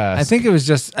had to ask. I think it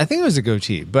was a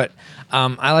goatee, but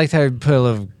I liked how he put a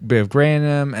little bit of gray in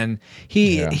him, and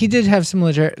he did have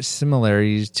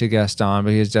similarities to Gaston,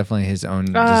 but he was definitely his own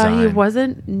design. He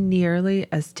wasn't nearly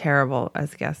as terrible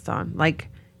as Gaston. Like,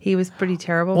 he was pretty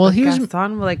terrible. Well, but he was-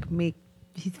 Gaston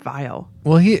he's vile.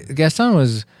 Well, Gaston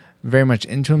was very much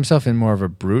into himself and more of a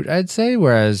brute, I'd say,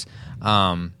 whereas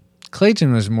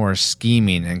Clayton was more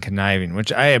scheming and conniving,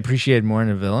 which I appreciated more in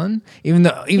a villain. Even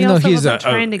though also he's wasn't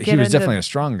trying to he get was into definitely a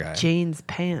strong guy. Jane's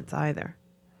pants either.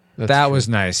 That was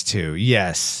nice too.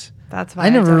 Yes. That's why I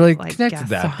never don't really like connected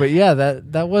Gaston. that, but yeah,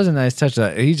 that was a nice touch.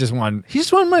 That he just wanted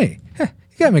money. Heh,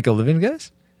 you gotta make a living,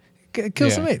 guys. Kill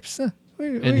some apes.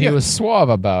 And he was suave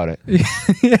about it.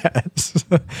 Yes.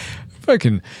 If I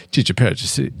can teach a parrot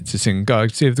to sing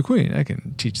God Save the Queen, I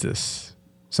can teach this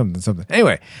something.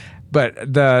 Anyway, but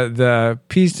the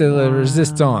piece de la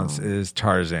resistance is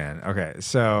Tarzan. Okay,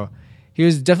 so he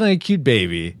was definitely a cute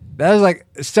baby. That was like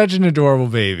such an adorable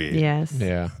baby. Yes.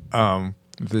 Yeah.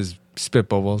 With his spit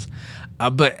bubbles.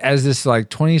 But as this like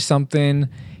 20-something,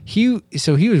 he was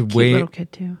Cute way. little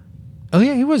kid too. Oh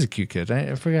yeah, he was a cute kid.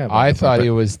 I forgot. About I that thought part, he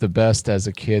was the best as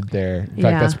a kid there. In fact,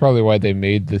 Yeah. that's probably why they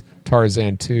made the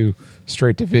Tarzan 2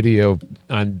 straight to video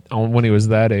on when he was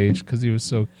that age, because he was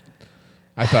so.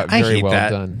 I thought I very hate well that.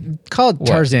 done. Call it What?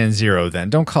 Tarzan 0 then.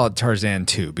 Don't call it Tarzan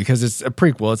 2 because it's a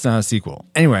prequel. It's not a sequel.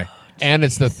 Anyway. And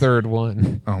it's the third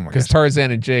one. Oh my Because gosh.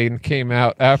 Tarzan and Jane came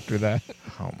out after that.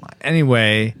 Oh my.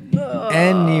 Anyway.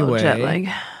 Jet lag.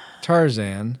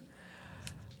 Tarzan.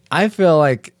 I feel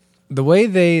like the way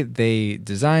they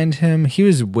designed him,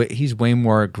 he's way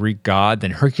more Greek god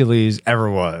than Hercules ever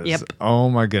was. Yep. Oh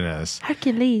my goodness.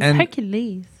 Hercules. And-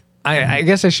 Hercules. I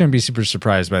guess I shouldn't be super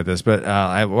surprised by this, but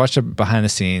I watched it behind the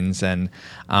scenes, and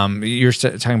you're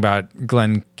talking about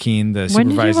Glenn Keane, the When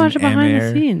did you supervising watch it behind the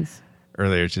animator, scenes?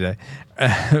 earlier today.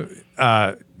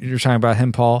 You're talking about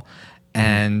him, Paul,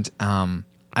 and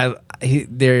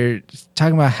they're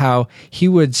talking about how he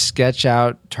would sketch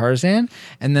out Tarzan,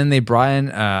 and then they brought in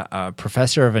a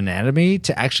professor of anatomy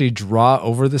to actually draw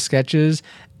over the sketches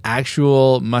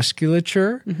actual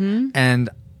musculature,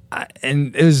 and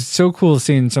it was so cool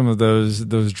seeing some of those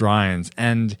drawings.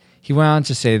 And he went on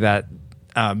to say that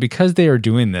because they are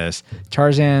doing this,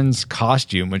 Tarzan's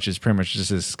costume, which is pretty much just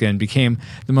his skin, became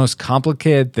the most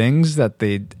complicated things that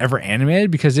they ever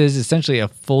animated, because it is essentially a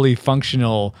fully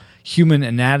functional human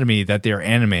anatomy that they are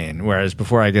animating. Whereas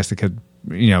before, I guess they could,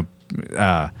 what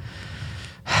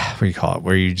do you call it?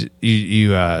 Where you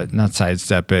not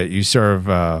sidestep it, you sort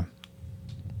of,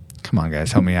 come on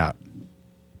guys, help me out.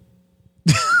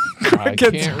 I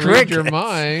can't read your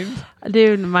mind.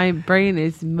 Dude, my brain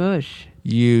is mush.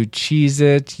 You cheese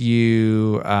it,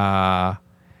 you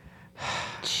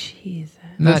Jeez.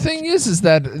 The thing is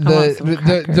that want some the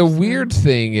crackers. weird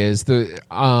thing is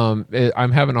I'm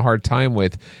having a hard time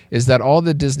with is that all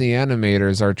the Disney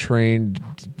animators are trained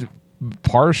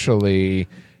partially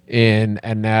in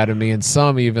anatomy, and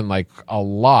some even like a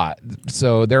lot.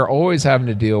 So they're always having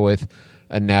to deal with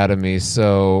anatomy.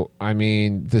 So I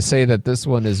mean, to say that this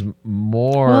one is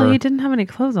more, Well, he didn't have any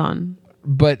clothes on.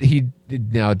 but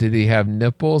did he have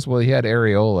nipples? Well, he had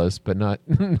areolas, but not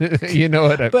you know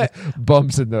what? But-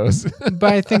 bumps in those.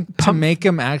 but I think to make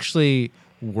them actually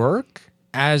work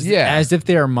as if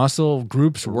they are muscle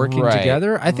groups working Right,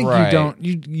 together, I think right.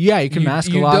 you can mask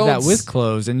a you lot of that don't with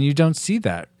clothes, and you don't see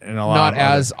that in a lot.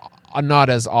 not of not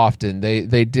as often.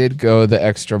 They did go the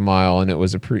extra mile, and it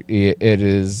was appreciated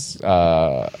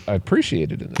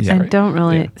in this. Yeah. I right? don't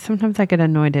really. Yeah. Sometimes I get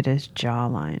annoid at his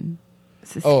jawline.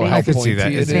 His Oh, face how I could is see that.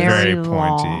 pointy It's it is. very Very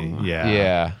pointy. long.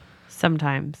 Yeah.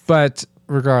 Sometimes. But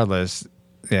regardless,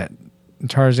 yeah,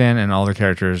 Tarzan and all the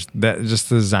characters, that just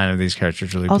the design of these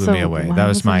characters really Also, blew me away. why That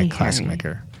was wasn't my he classic hairy?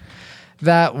 maker.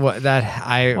 That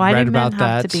I Why read did about men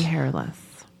have that. to be hairless?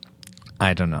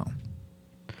 I don't know,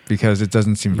 because it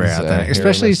doesn't seem very He's a authentic,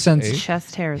 especially hairless since ape.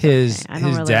 Chest hair is his okay. I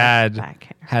don't really dad like back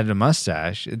hair. had a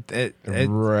mustache. Right,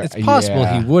 It's possible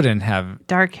yeah. he wouldn't have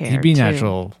Dark hair. He'd be too.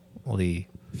 naturally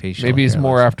facial. Maybe he's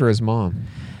more hairless. after his mom.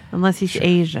 Unless he's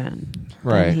Asian.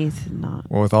 Right. Then he's not.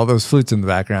 Well, with all those flutes in the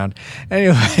background.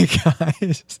 Anyway,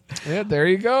 guys, Yeah, there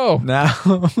you go. now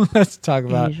let's talk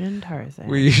about. Asian Tarzan.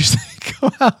 We usually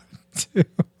go out to.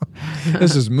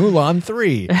 This is Mulan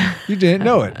 3. You didn't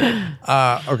know it.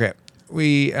 Okay.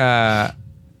 We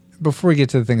before we get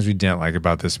to the things we didn't like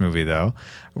about this movie, though,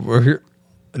 we're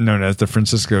known as the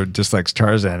Francisco Dislikes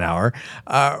Tarzan Hour.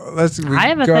 I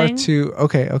have a thing.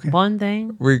 Okay. One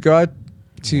thing. We go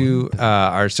to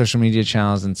our social media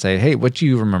channels and say, hey, what do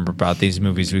you remember about these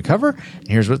movies we cover? And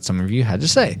here's what some of you had to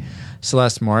say.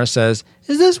 Celeste Morris says,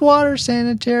 is this water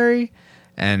sanitary?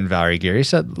 And Valerie Geary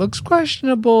said, looks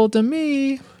questionable to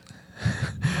me.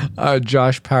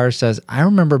 Josh Power says, I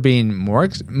remember being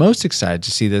most excited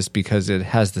to see this because it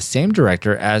has the same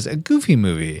director as a Goofy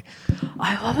movie.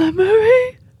 I love that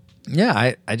movie.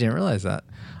 Yeah, I didn't realize that.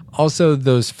 Also,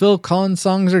 those Phil Collins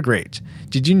songs are great.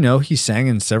 Did you know he sang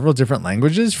in several different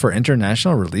languages for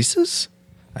international releases?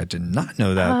 I did not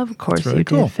know that. Of course That's really you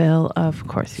cool. did, Phil. Of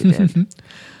course you did.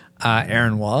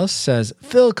 Aaron Wallace says,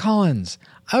 Phil Collins.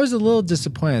 I was a little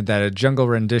disappointed that a jungle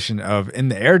rendition of In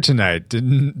the Air Tonight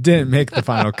didn't make the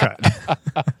final cut.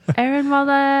 Aaron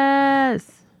Wallace.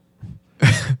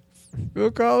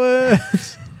 Phil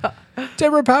Collins.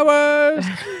 Deborah Powers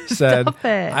said, Stop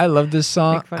it. I love this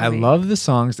song. Make fun of I me. love the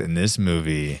songs in this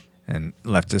movie, and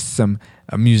left us some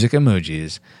music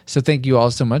emojis. So thank you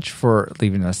all so much for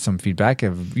leaving us some feedback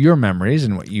of your memories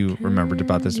and what you remembered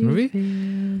about this movie.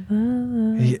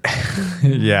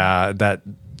 Yeah, that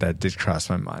did cross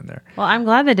my mind there. Well, I'm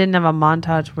glad they didn't have a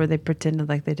montage where they pretended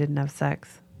like they didn't have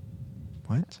sex.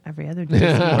 What? Every other Disney.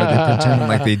 Where they pretend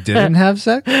like they didn't have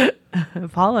sex?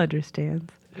 Paul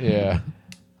understands. Yeah.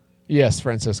 Yes,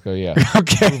 Francisco. Yeah.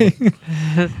 Okay.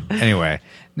 Anyway,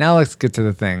 now let's get to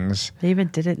the things. They even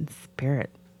did it in spirit.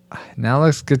 Now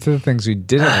let's get to the things we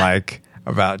didn't like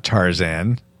about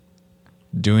Tarzan.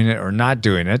 Doing it or not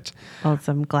doing it. Well,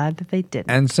 so I'm glad that they didn't.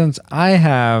 And since I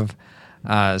have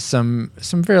some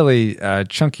fairly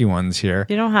chunky ones here,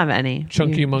 You don't have any.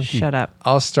 Chunky You monkey. Shut up.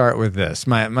 I'll start with this.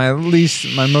 My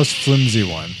most flimsy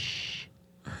one.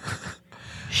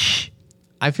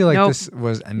 I feel like Nope. this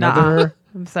was Nuh-uh. another.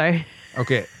 I'm sorry.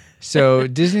 Okay, so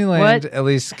Disneyland, What? at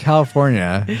least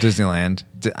California Disneyland.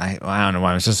 I don't know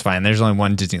why. It's just fine. There's only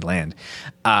one Disneyland.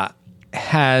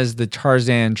 Has the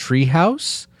Tarzan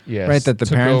treehouse. Yes. Right, that the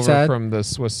Took parents over had from the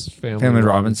Swiss Family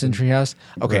Robinson treehouse.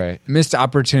 Okay, Right. missed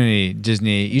opportunity,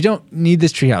 Disney. You don't need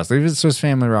this treehouse. Leave it Swiss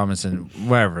Family Robinson,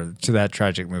 whatever, to that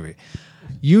tragic movie.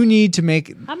 You need to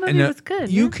make. That movie was good,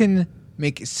 You yeah. can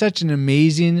make such an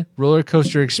amazing roller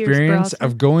coaster experience Brosnan.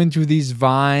 of going through these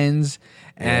vines,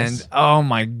 and Yes. oh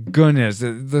my goodness,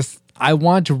 this. I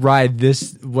want to ride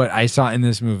this. What I saw in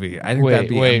this movie. I think that'd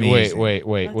be amazing. Wait.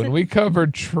 That's When it. we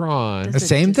covered Tron, The That's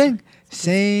same thing.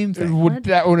 Same thing.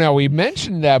 now we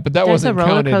mentioned that, but that There's a wasn't roller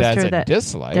counted as coaster a that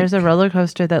dislike. There's a roller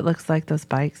coaster that looks like those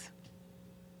bikes.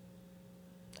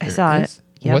 I saw is?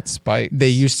 it. Yep. What spike? They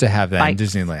used to have that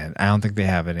Bikes. in Disneyland. I don't think they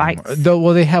have it anymore. Bikes. Though,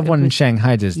 well, they have one in was-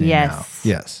 Shanghai Disney now. Yes.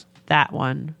 Yes. That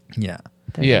one. Yeah.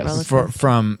 There's a Yes. roller For, coaster.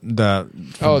 from the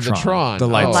the Tron. the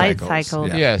light Oh. Light cycles. cycle.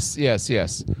 Yeah.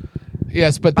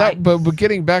 Yes. But Bikes. but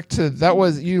getting back to that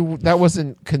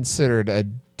wasn't considered a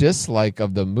dislike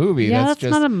of the movie. Yeah, that's that's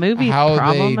just not a movie how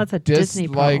problem. they That's a Disney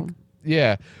dislike- problem.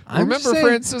 Yeah. I'm Remember, just saying-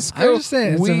 Francisco, I'm just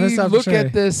saying, it's a we missed look opportunity.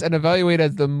 at this and evaluate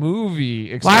as the movie.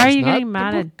 Why are experience, you not getting the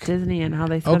mad book. at Disney and how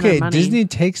they spend Okay, their money? Disney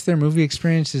takes their movie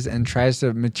experiences and tries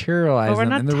to materialize But we're them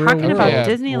not in the talking real about world.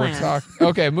 Disneyland.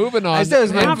 Okay, moving on. I said it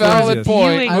was my Invalid flimsiest. point.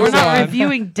 Reviewing, I we're was not on.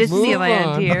 reviewing Disneyland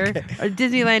on. here. Or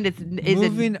Disneyland is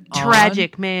Moving a on.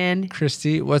 tragic, man.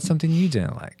 Christy, what's something you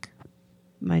didn't like?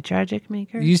 My tragic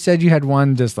maker. You said you had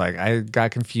one dislike. I got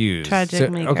confused.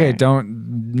 Tragic Maker. Okay,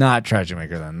 not Tragic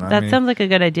Maker then. That sounds like a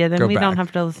good idea. Then go we don't back.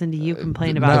 have to listen to you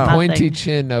complain no. about The nothing. pointy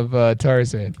chin of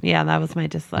Tarzan. Yeah, that was my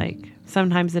dislike.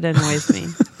 Sometimes it annoys me.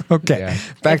 Okay, Yeah.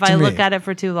 back if to I me. look at it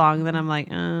for too long, then I'm like,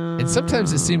 And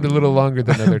sometimes it seemed a little longer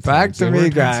than other times. Back to They me,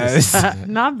 weren't guys. consistent.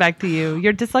 not back to you.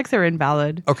 Your dislikes are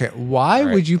invalid. Okay, why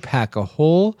right. would you pack a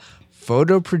whole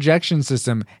photo projection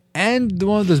system and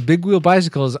one of those big wheel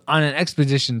bicycles on an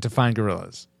expedition to find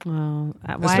gorillas? Well,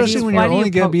 Especially when you're only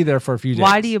going to be there for a few days.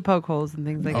 Why do you poke holes and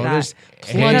things like Oh, that? there's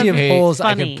plenty of Hey, holes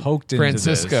I funny. could poked into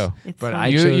Francisco. this. It's But funny. I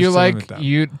You chose to like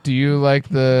limit them. do you like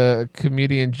the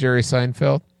comedian Jerry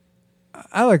Seinfeld?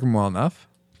 I like them well enough.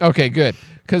 Okay, good.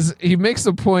 Because he makes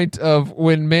the point of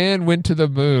when man went to the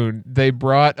moon, they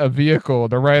brought a vehicle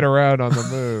to ride around on the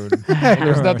moon. And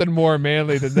there's nothing more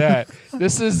manly than that.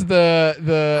 This is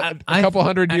a couple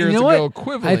hundred years you know ago what?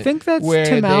 equivalent. I think that's where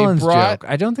Tim they Allen's brought- joke.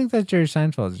 I don't think that's Jerry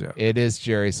Seinfeld's joke. It is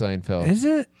Jerry Seinfeld. Is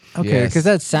it? Okay, Yes. because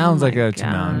that sounds Oh like my a Tim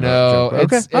God. Allen No, joke.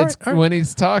 Okay, it's all it's right, all right. when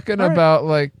he's talking All right. about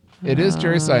like it is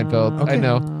Jerry Seinfeld. I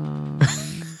know.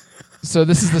 So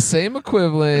this is the same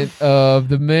equivalent of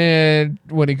the man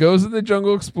when he goes in the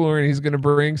jungle exploring, he's going to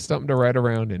bring something to ride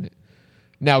around in it.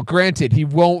 Now, granted, he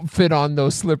won't fit on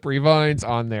those slippery vines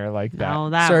on there like that. No,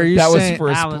 that So are was, you that was saying- for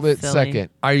a that was split silly. second.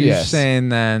 Are you Yes. saying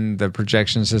then the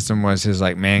projection system was his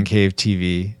like man cave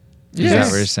TV? Is that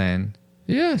Yes. what you're saying?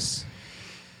 Yes.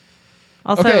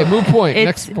 Also, Okay, moot point. It's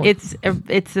Next point.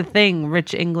 it's the thing.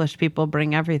 Rich English people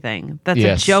bring everything. That's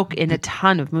Yes. a joke in a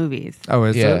ton of movies. Oh,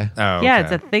 is Yeah. it? Oh, Yeah, okay.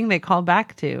 it's a thing they call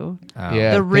back to. Oh.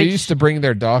 Yeah, The they rich- used to bring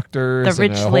their doctors. The and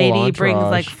rich a whole lady brings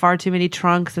like entourage. far too many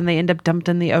trunks, and they end up dumped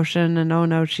in the ocean. And oh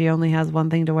no, she only has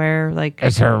one thing to wear. Like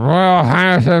It's her Royal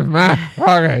Highness of my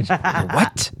luggage.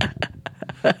 What?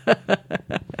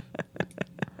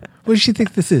 What does she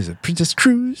think this is? A Princess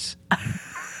Cruise?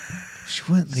 She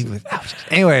wouldn't leave without it.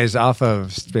 Anyways, off of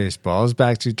Spaceballs,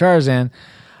 back to Tarzan.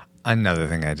 Another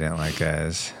thing I didn't like,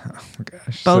 guys. Oh my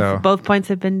gosh. both points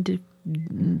have been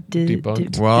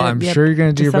Debunked. Well, I'm sure you're going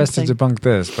to do your best to something. debunk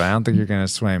this, but I don't think you're going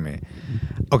to sway me.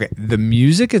 Okay, the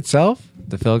music itself,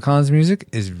 the Phil Collins music,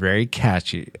 is very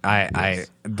catchy.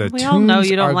 The We all know tunes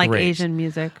you don't are like great, Asian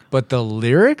music. but the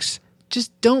lyrics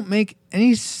just don't make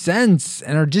any sense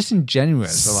and are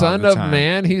disingenuous. Son of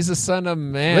man, he's a son of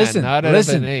man. Listen, not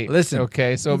listen, an ape. listen.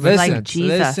 Okay, so He's Listen, like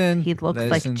Jesus. listen, He looks listen.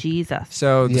 like Jesus.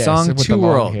 So the Yes, song with the Two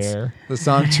long Worlds. hair. The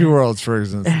song Two Worlds, for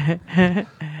instance.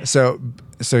 So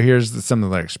here's some of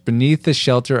the lyrics. Beneath the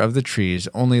shelter of the trees,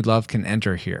 only love can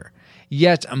enter here.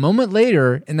 Yet a moment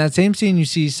later, in that same scene, you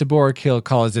see Sabor kill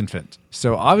Kala's infant.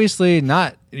 So obviously,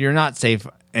 you're not safe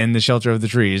in the shelter of the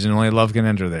trees, and only love can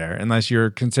enter there, unless you're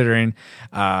considering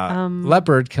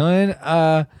leopard killing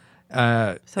So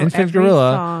infant every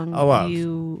gorilla. song a love.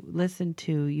 you listen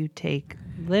to, you take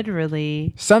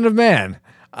literally Son of man.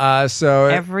 So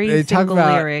every they talk single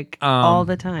about, lyric all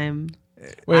the time.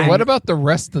 Wait, what about the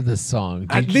rest of the song?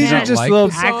 Did you These are not just like little.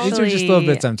 the song? These are just little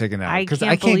bits I'm taking out because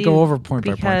I can't go over point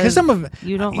by point. Because some of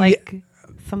you don't yeah, like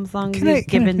some songs Can I- you've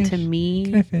can I given to finish? me,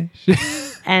 Can I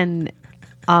finish? and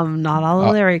not all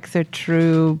the lyrics are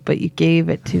true, but you gave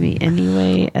it to me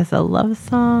anyway as a love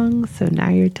song. So now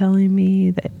you're telling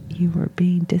me that you were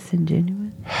being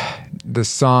disingenuous. The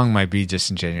song might be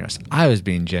disingenuous. I was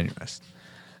being genuous.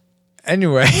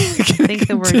 Anyway, I think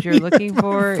the word you're looking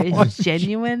for is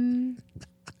genuine,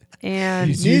 and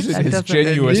He's using that his doesn't-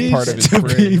 genuous It part of needs his to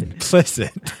be brain.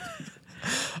 implicit.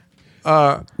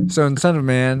 So in Son of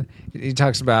Man, he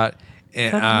talks about.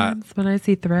 Sometimes when I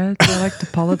see threads, I like to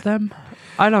pull at them.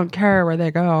 I don't care where they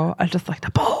go. I just like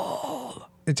to pull.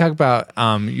 They talk about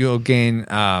you'll gain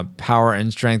power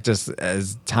and strength just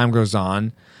as time goes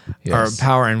on, Yes. or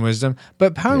power and wisdom.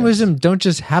 But power and wisdom don't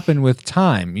just happen with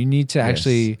time. You need to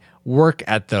actually work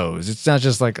at those. It's not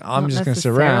just like I'm Not just going to sit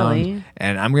around necessarily.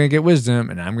 and I'm going to get wisdom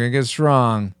and I'm going to get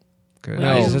strong. 'Cause I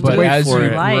No, just have to but wait as for you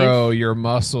it. Life. grow, your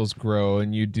muscles grow,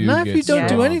 and you do Not get if you don't do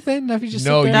strong. anything. Not if you just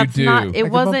No, sit you there. That's do. not. I It can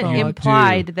wasn't bump it.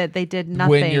 implied that they did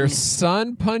nothing. When your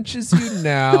son punches you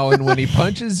now, and when he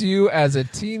punches you as a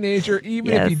teenager,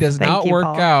 even if he Yes, does thank not you, work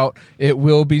Paul. out, it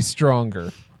will be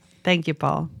stronger. Thank you,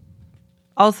 Paul.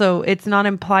 Also, it's not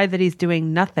implied that he's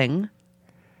doing nothing.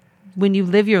 When you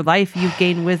live your life, you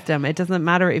gain wisdom. It doesn't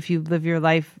matter if you live your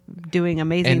life doing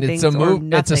amazing And things it's a or move.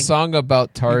 nothing. It's a song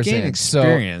about Tarzan.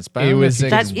 experience, but I so don't it know was if you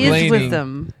That can is explaining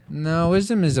wisdom. No,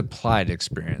 wisdom is applied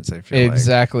experience. I feel like.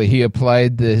 Exactly. He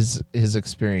applied his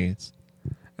experience.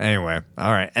 Anyway,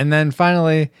 all right, and then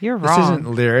finally, You're this wrong.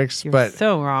 isn't lyrics, You're but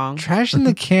so wrong. Trash in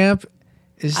the Camp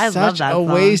is I love such that a song.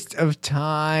 waste of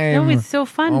time. No, it's so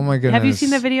fun. Oh my goodness! Have you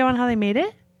seen the video on how they made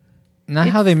it? Not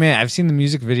how they made it. I've seen the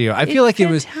music video. I feel like it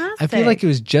was. I feel fantastic. like it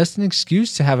was just an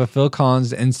excuse to have a Phil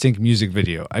Collins NSYNC music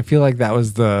video. I feel like that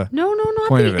was the. No, not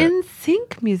point the of it.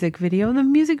 NSYNC music video. The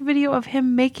music video of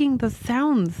him making the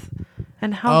sounds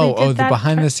and how they did the that.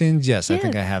 behind the scenes. Yes, I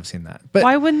think I Yes. have seen that. But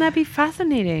Why wouldn't that be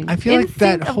fascinating? I feel like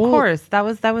that NSYNC, whole- Of course,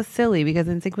 that was silly because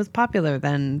NSYNC was popular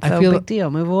then. I So feel- big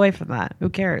deal. Move away from that. Who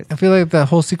cares? I feel like the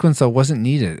whole sequence though wasn't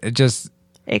needed. It just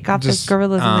It got just the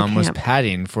gorillas in the was camp.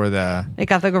 padding for the. It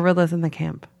got the gorillas in the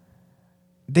camp.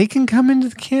 They can come into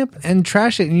the camp and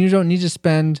trash it, and you don't need to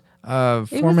spend a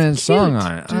 4-minute song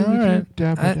on it. All right.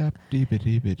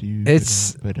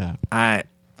 It's-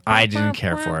 I didn't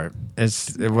care for it.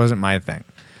 It wasn't my thing.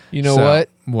 You know So, what?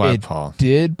 what, it Paul?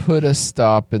 did put a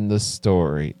stop in the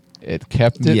story. It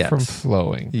kept it Yes. from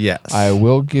flowing. Yes. I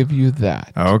will give you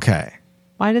that. Okay.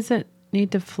 Why does it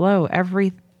need to flow?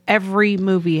 Every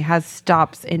movie has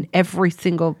stops in every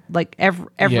single every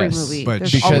Yes, movie. but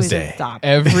There's because always they- a stop.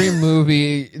 Every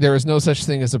movie, there is no such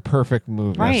thing as a perfect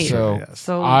movie. Right. So Yes.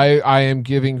 So I am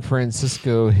giving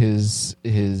Francisco his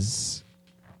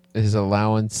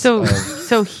allowance. So of,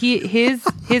 so his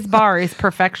bar is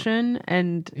perfection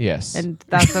and yes.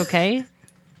 that's okay.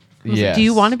 Yes. Do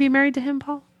you want to be married to him,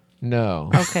 Paul? No.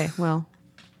 Okay, well,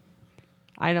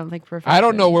 I don't think perfection. I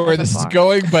don't know where is a this is bar.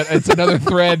 going, but it's another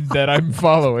thread that I'm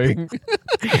following.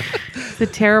 It's a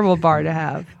terrible bar to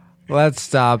have. Let's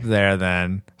stop there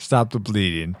then. Stop the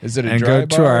bleeding. Is it a and dry go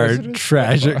to bar or our is it a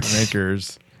tragic bar?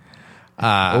 makers.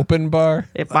 Open bar.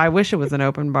 I wish it was an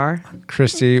open bar.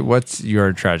 Christy, what's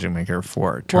your tragic maker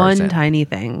for Tarzan? One tiny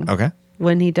thing. Okay.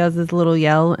 When he does his little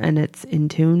yell and it's in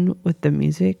tune with the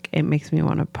music, it makes me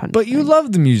want to punch. But you him.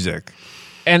 love the music.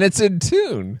 And it's in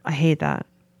tune. I hate that.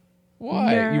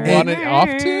 Why? You want it off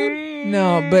tune?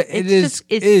 No, but it is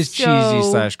cheesy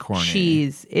so / corny.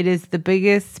 Cheese. It is the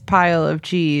biggest pile of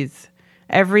cheese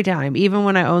every time. Even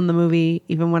when I own the movie,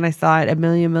 even when I saw it a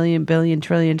million, billion,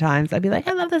 trillion times, I'd be like,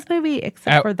 I love this movie,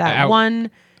 except for that one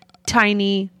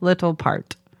tiny little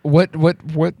part. What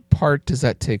part does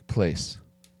that take place?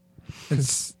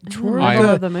 It's Toward toward the middle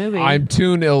the, of the movie. I'm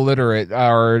tune illiterate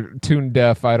or tune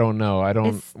deaf. I don't know. I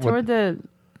don't. It's toward the.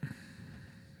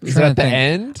 Is Trying that to the think.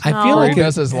 end? I No. feel Where like he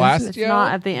does his last It's yell?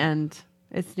 not at the end.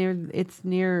 It's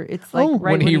near. It's like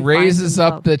right when he finds raises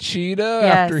up himself. the cheetah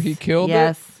after he killed it.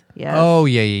 Yes. Oh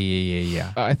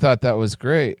yeah. I thought that was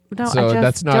great. No, so I just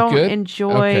that's not don't good.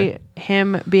 enjoy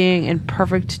him being in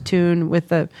perfect tune with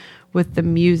the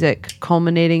music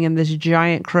culminating in this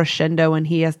giant crescendo, and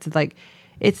he has to like.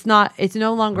 It's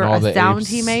no longer And all a the sound apes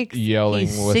he makes. yelling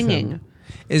He's with singing. him.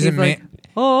 Is He's it like, ma-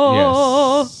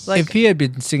 oh, Yes. like if he had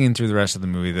been singing through the rest of the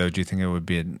movie, though, do you think it would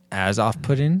be as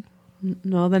off-putting?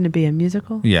 no, then it'd be a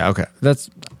musical. Yeah, okay.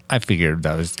 I figured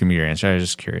that was gonna be your answer. I was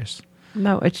just curious.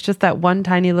 No, it's just that one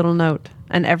tiny little note,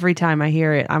 and every time I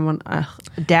hear it, I'm on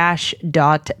dash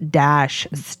dot dash.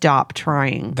 Stop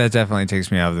trying. That definitely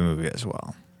takes me out of the movie as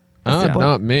well. Oh,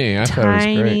 not me. I thought it was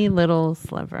Tiny great. little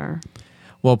sliver.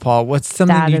 Well, Paul, what's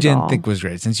something That you is didn't all. think was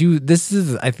great? Since this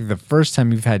is, I think, the first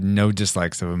time you've had no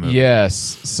dislikes of a movie. Yes.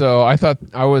 So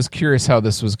I was curious how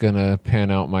this was going to pan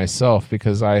out myself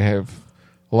because I have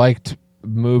liked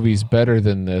movies better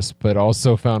than this, but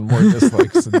also found more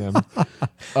dislikes in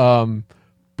them.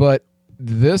 But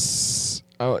this,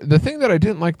 the thing that I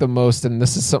didn't like the most, and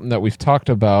this is something that we've talked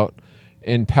about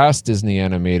in past Disney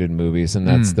animated movies, and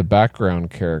that's the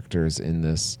background characters in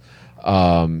this.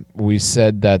 We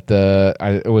said that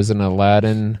it was in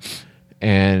Aladdin,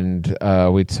 and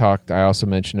we talked. I also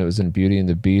mentioned it was in Beauty and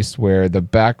the Beast, where the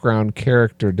background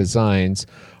character designs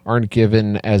aren't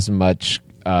given as much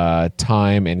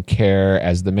time and care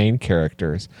as the main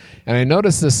characters. And I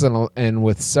noticed this in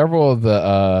with several of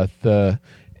the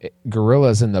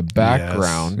gorillas in the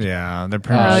background. Yes. Yeah, they're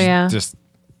pretty much yeah. just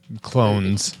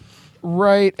clones.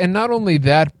 Right, and not only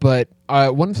that, but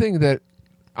one thing that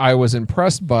I was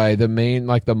impressed by, the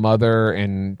mother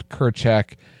and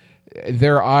Kerchak,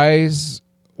 their eyes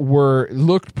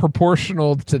looked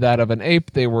proportional to that of an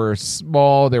ape. They were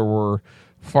small, they were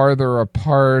farther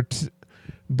apart,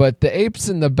 but the apes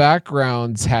in the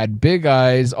backgrounds had big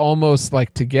eyes, almost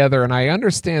like together, and I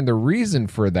understand the reason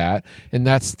for that, and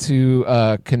that's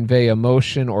to convey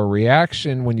emotion or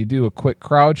reaction. When you do a quick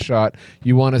crowd shot,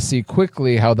 you want to see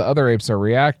quickly how the other apes are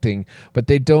reacting, but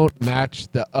they don't match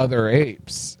the other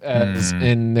apes as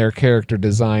in their character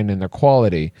design and their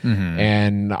quality.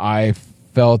 And I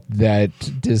felt that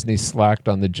Disney slacked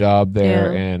on the job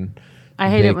there, Yeah. and I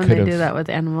hate it when they could've- do that with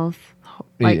animals.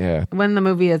 Like Yeah. when the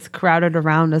movie is crowded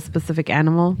around a specific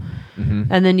animal,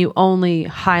 and then you only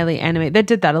highly animate. They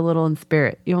did that a little in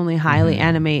Spirit. You only highly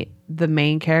animate the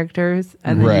main characters,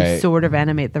 and then you Right. sort of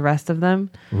animate the rest of them.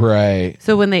 Right.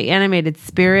 So when they animated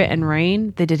Spirit and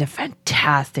Rain, they did a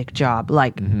fantastic job.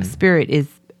 Like Spirit is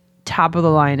top of the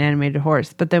line animated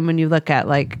horse, but then when you look at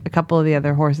like a couple of the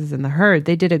other horses in the herd,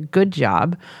 they did a good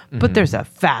job, but there's a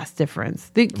vast difference.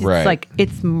 It's Right. like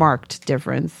it's marked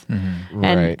difference,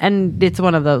 Right. and it's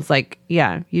one of those like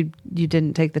you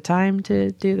didn't take the time to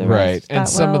do the Right. rest And that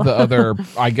some well. of the other,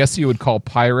 I guess you would call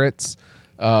pirates,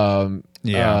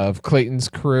 Yeah. of Clayton's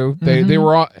crew. They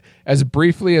were on, as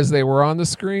briefly as they were on the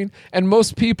screen, and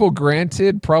most people,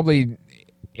 granted, probably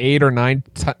 8 or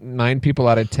 9 people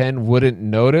out of 10 wouldn't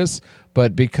notice,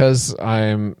 but because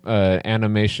I'm an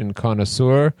animation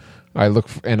connoisseur, I look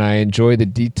and I enjoy the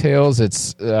details.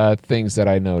 It's things that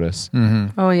I notice.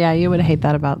 Oh yeah, you would hate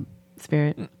that about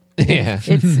Spirit. Yeah.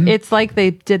 It's like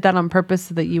they did that on purpose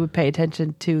so that you would pay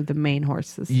attention to the main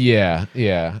horses. Yeah.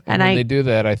 And when they do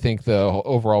that, I think the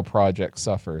overall project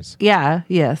suffers. Yeah,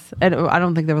 yes. And I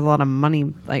don't think there was a lot of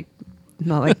money, like,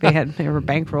 not like they were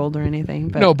bankrolled or anything.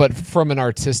 But No, but from an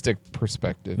artistic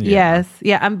perspective. Yes.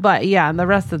 Yeah. But yeah, and the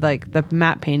rest of like the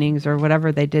matte paintings or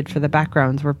whatever they did for the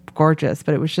backgrounds were gorgeous.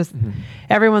 But it was just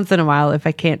every once in a while, if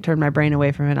I can't turn my brain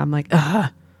away from it, I'm like,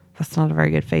 that's not a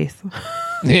very good face.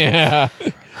 Yeah.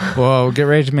 Well, get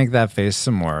ready to make that face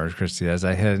some more, Christy, as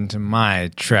I head into my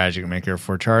tragic maker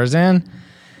for Tarzan.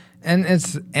 And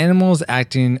it's animals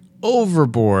acting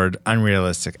overboard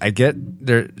unrealistic. I get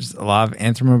there's a lot of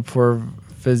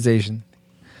anthropomorphization.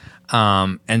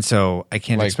 And so I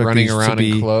can't Like expect running these around to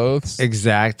be in clothes.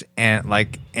 exact and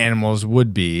like animals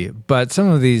would be. But some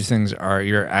of these things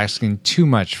you're asking too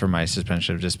much for my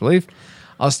suspension of disbelief.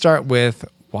 I'll start with,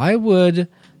 why would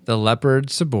the leopard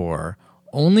Sabor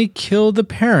only kill the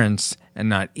parents and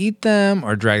not eat them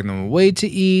or drag them away to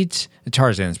eat?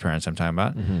 Tarzan's parents I'm talking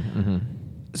about.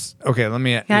 Okay, let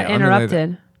me... Got let me lay that-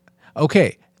 interrupted.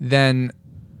 Okay, then,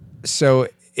 so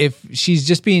if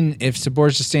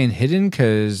Sabor's just staying hidden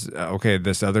because,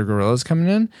 this other gorilla's coming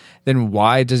in, then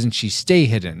why doesn't she stay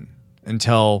hidden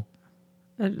until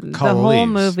The Kala whole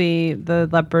leaves? movie, the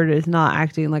leopard is not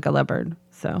acting like a leopard.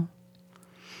 So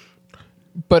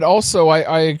But also,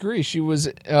 I agree. She was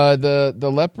the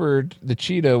leopard, the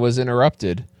cheetah was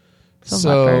interrupted. it's a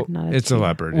So leopard, not It's a cheetah.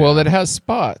 leopard? well, yeah. it has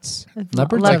spots. It's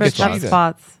Leopards leopards like a have cheetah.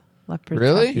 spots. Leopards.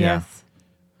 Really? Yeah. Yes.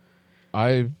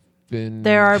 I've been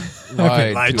There are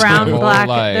lied lied to to. brown, my whole black.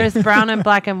 life. There's brown and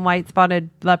black and white spotted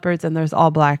leopards, and there's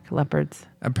all black leopards.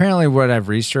 Apparently, what I've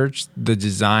researched, the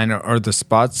design or the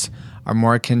spots are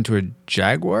more akin to a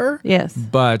jaguar. Yes.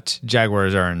 But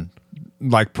jaguars are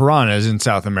like piranhas in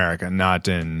South America, not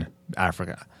in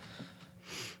Africa.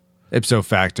 Ipso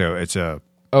facto, it's a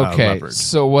Okay, leopard.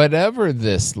 so whatever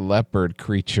this leopard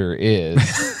creature is,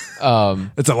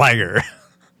 It's a liger.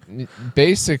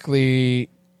 basically,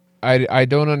 I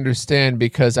don't understand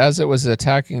because as it was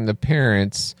attacking the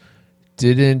parents,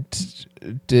 did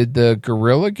the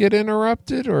gorilla get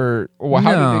interrupted or how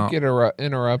No. did it get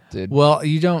interrupted? Well,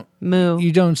 you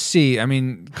don't see. I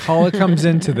mean, Kala comes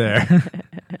into there.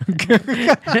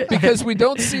 Because we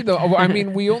don't see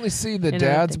we only see the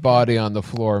dad's body on the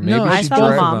floor. Maybe no, I it's saw both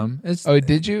the of mom. them. It's, Oh,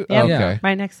 did you? Yep. Okay.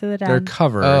 Right next to the dad. they're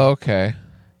covered. Oh, okay.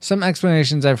 Some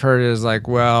explanations I've heard is like,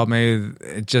 well, maybe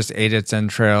it just ate its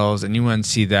entrails, and you wouldn't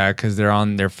see that because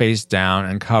they're face down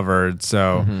and covered.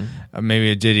 So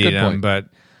maybe it did eat Good them, point. but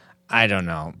I don't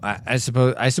know. I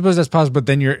suppose that's possible. But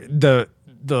then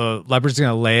the leopard's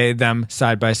going to lay them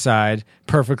side by side,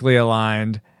 perfectly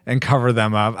aligned, and cover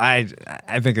them up. I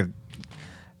think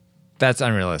that's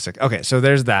unrealistic. Okay, so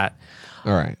there's that.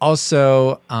 All right.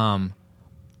 Also,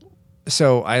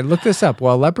 so I looked this up.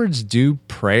 While leopards do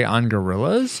prey on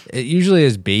gorillas, it usually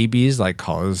is babies, like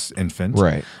Kala's infant.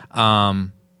 Right.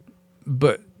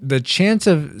 But the chance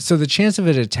of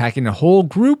it attacking a whole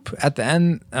group at the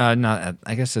end,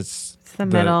 I guess it's the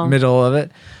middle of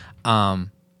it, of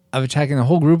attacking a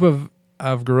whole group of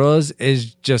gorillas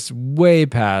is just way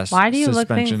past Why do you look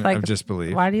suspension things like of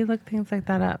disbelief. Why do you look things like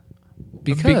that up?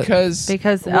 Because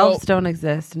Because elves don't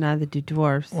exist, and neither do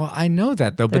dwarves. well, I know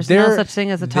that though, There's but they're no such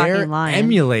thing as a talking they're lion.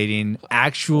 emulating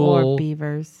actual Or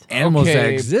beavers. animals that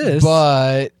exist.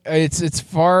 But it's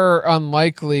far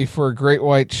unlikely for a great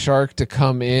white shark to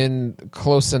come in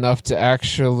close enough to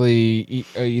actually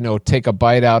take a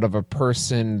bite out of a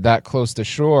person that close to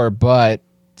shore. But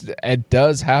it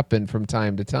does happen from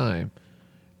time to time.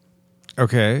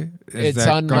 Okay, It's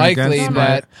unlikely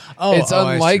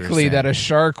that a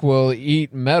shark will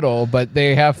eat metal, but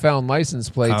they have found license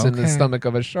plates in the Okay. stomach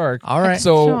of a shark. All right.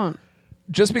 So Don't.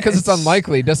 just because it's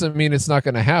unlikely doesn't mean it's not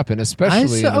going to happen,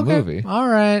 especially in the movie. All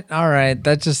right.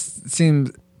 That just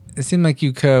seemed like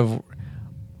you could have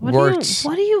worked.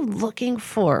 What are you looking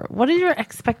for? What is your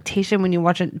expectation when you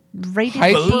watch a rated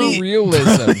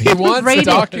Hyper-realism. He wants Rated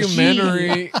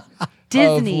documentary.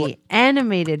 Disney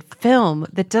animated film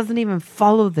that doesn't even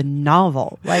follow the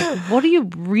novel? Like, what are you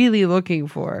really looking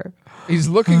for? He's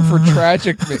looking for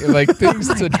tragic, things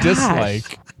to gosh.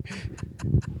 dislike.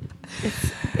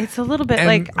 It's a little bit And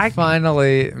like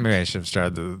finally, maybe I should have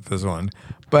started this one,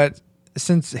 but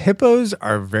since hippos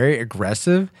are very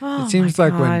aggressive, Oh it seems my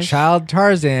like when gosh. child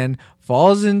Tarzan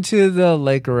falls into the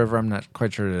lake or river, I'm not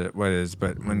quite sure what it is,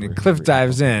 but when the cliff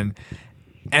dives in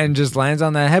and just lands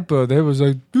on that hippo, the hippo's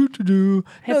like, doo-doo-doo.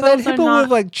 No, that Hippos are hippo would not-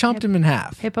 have like chomped him in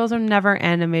half. hippos are never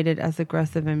animated as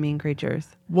aggressive and mean creatures.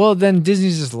 Well, then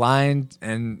Disney's just lying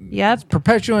and Yep.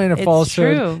 perpetuating a It's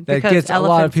falsehood true that because gets a lot of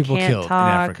elephants people can't killed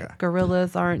talk, in Africa.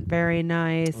 Gorillas aren't very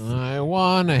nice. I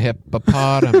want a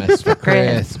hippopotamus for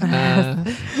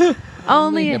Christmas.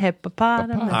 Only a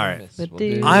hippopotamus. All right. would will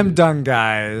do. do. I'm done,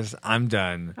 guys. I'm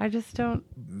done. I just don't.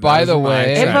 By Those the are my way,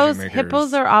 tragic Hippos makers.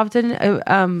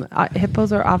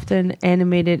 hippos are often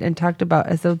animated and talked about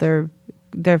as though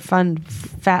they're fun,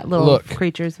 fat little Look,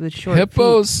 creatures with short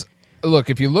hippos.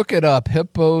 Look, if you look it up,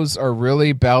 hippos are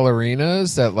really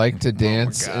ballerinas that like to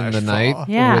dance in the night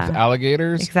Yeah. with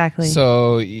alligators. Exactly.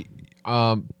 So,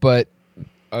 but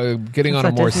getting That's on a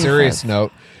what more Disney serious says.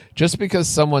 note, just because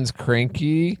someone's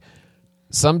cranky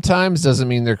sometimes doesn't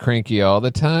mean they're cranky all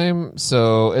the time.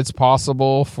 So it's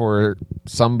possible for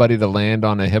somebody to land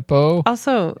on a hippo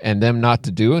Also, and them not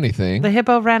to do anything. the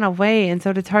hippo ran away, and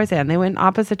so did Tarzan. They went in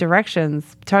opposite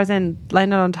directions. Tarzan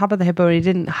landed on top of the hippo, and he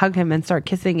didn't hug him and start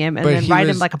kissing him, and But then he ride him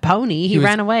was- like a pony. He was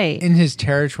ray away. in his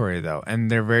territory, though, and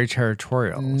they're very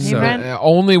territorial. So ran-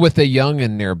 Only with a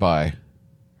youngin nearby.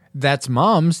 that's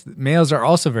moms. Males are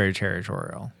also very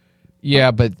territorial.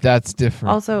 Yeah, but that's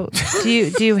different. Also,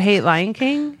 do you hate Lion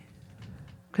King?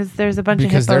 Because there's a bunch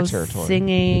Because of they're hippos territorial.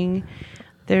 singing.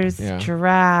 There's Yeah.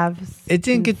 giraffes. It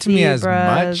didn't and get to me as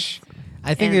zebras. much.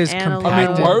 I think and it was antelope.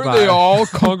 compacted why are by- they all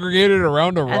congregated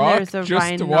around a And rock there's a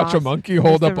just to watch a monkey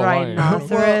hold there's up a a lion?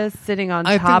 rhinoceros sitting on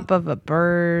I top think of a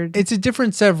bird. It's a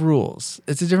different set of rules.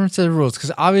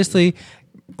 Because obviously,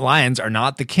 lions are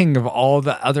not the king of all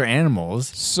the other animals.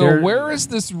 So where is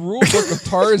this rule book of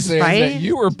Tarzan Right? that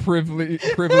you were privileged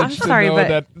sorry, to know but-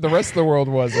 that the rest of the world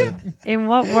wasn't? In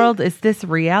what world is this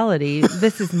reality?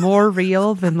 This is more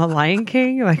real than The Lion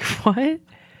King? Like, what?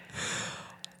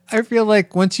 I feel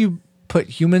like once you put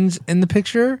humans in the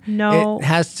picture, No. it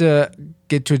has to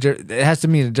get to it has to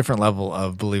meet a different level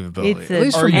of believability. It's At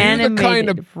least an for me.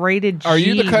 animated, rated G Are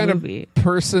you the kind movie. of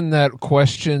person that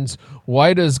questions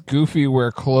why does Goofy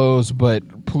wear clothes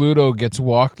but Pluto gets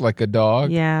walked like a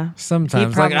dog? Yeah.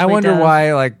 Sometimes, He like I probably wonder does.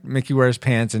 why, like Mickey wears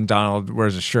pants and Donald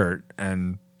wears a shirt,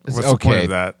 and what's the point okay. of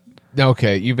that?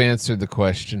 Okay, you've answered the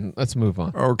question. Let's move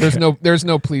on. Okay. There's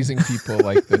no pleasing people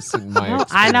like this in my Well,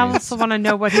 experience. I also want to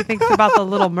know what he thinks about The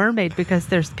Little Mermaid, because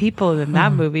there's people in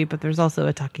that movie, but there's also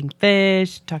a talking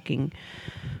fish, talking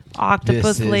octopus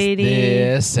This is lady.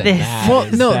 this and that. Well,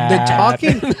 is no, the that.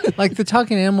 talking, like the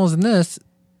talking animals in this,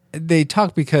 they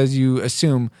talk because you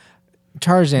assume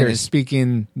Tarzan There's- is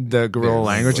speaking the gorilla there's-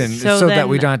 language, and So so that then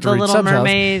we don't have to the read Little subtitles.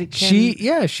 Mermaid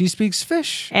can- She speaks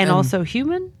fish, And also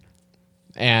human,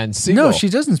 And Seagull. no, she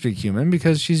doesn't speak human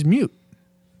because she's mute.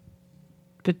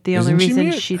 but the only Isn't she reason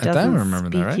mute? she I thought I doesn't remember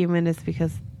that, speak right? human is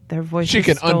because their voice She is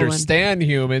can stolen. understand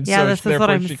humans. Yeah, so this is therefore what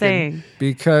I'm she can- saying.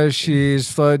 Because she's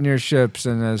floated near ships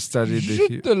and has studied the.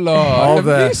 Shoot the law. All All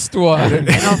the- the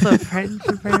And also French,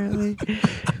 apparently,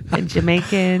 and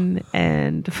Jamaican,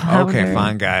 and flounder. Okay,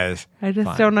 fine, guys. I just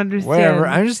Fine. don't understand. Whatever.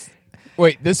 I'm just.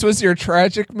 Wait, this was your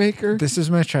tragic maker? This is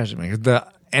my tragic maker. The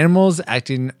animals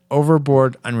acting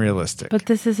overboard, unrealistic. But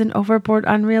this is an overboard,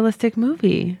 unrealistic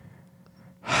movie.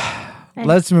 And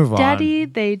Let's move on. Daddy,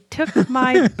 they took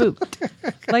my boot.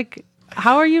 Like,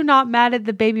 how are you not mad at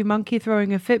the baby monkey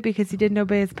throwing a fit because he didn't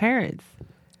obey his parents?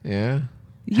 Yeah.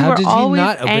 You How are did he always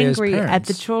not obey his angry at parents?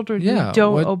 the children Yeah, who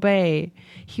don't what- obey.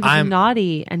 He was I'm-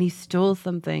 naughty and he stole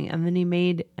something, and then he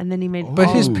made. But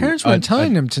his Oh, parents weren't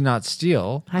telling him to not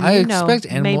steal. How do I you know?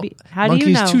 expect Maybe. How do monkeys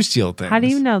you know? to steal things. How do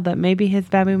you know that maybe his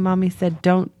baby mommy said,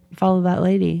 "Don't follow that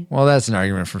lady"? Well, that's an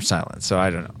argument from silence, so I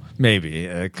don't know. Maybe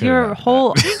it could Your have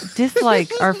whole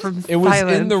dislike are from It was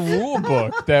silence. in the rule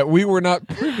book that we were not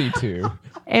privy to.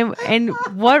 And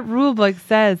what rule book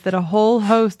says that a whole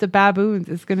host of baboons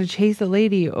is going to chase a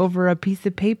lady over a piece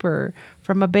of paper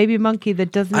from a baby monkey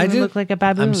that doesn't even look like a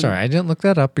baboon? I'm sorry, I didn't look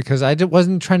that up because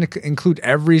wasn't trying to include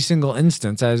every single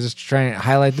instance. I was just trying to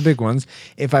highlight the big ones.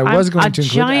 If I was going to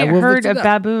include, I giant will herd look of it up.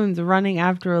 baboons running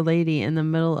after a lady in the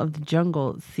middle of the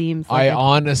jungle seems like I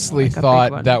honestly like a big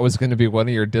thought one. that was going to be one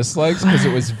of your dislikes because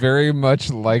it was very much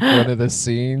like one of the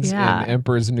scenes Yeah. in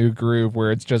Emperor's New Groove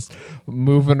where it's just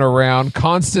moving around,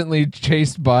 constantly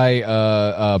chased by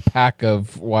a pack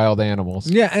of wild animals.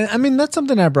 Yeah, and I mean that's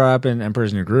something I brought up in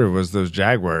Emperor's New Groove was those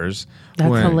jaguars.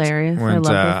 That's hilarious. I love those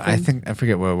I things. think I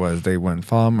forget what it was. They wouldn't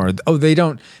follow them, or they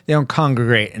don't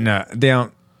congregate, and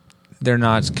they're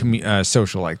not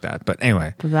social like that. But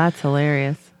anyway, That's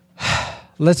hilarious.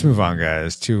 let's move on,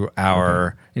 guys, to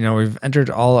our. We've entered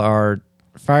all our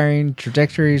firing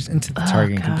trajectories into the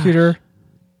targeting gosh. computer.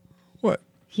 What?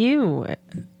 You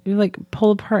like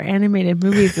pull apart animated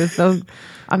movies as though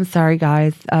I'm sorry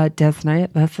guys, Disney,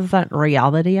 this isn't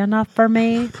reality enough for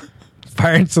me.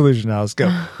 Firing solution now. Let's go.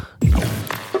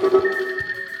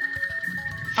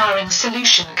 Firing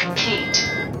solution complete.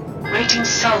 Rating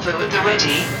salvo at the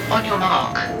ready. On your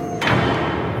mark.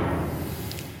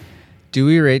 Do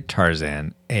we rate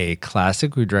Tarzan a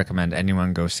classic? We'd recommend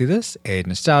anyone go see this. A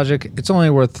nostalgic, it's only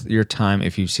worth your time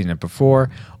if you've seen it before.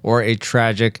 Or a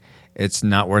tragic, it's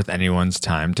not worth anyone's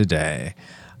time today.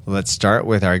 Let's start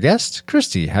with our guest,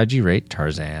 Christy. How'd you rate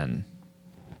Tarzan?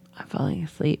 I'm falling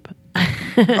asleep.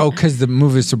 Oh, because the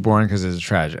movie's so boring because it's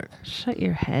tragic. Shut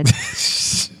your head.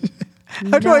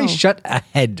 How do I No. shut a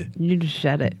head? You just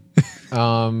shut it.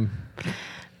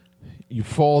 You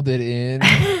fold it in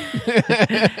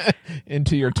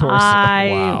into your torso. I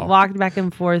Wow. walked back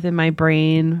and forth in my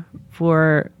brain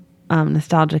for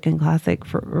nostalgic and classic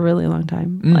for a really long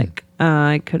time. Like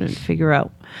I couldn't figure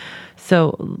out.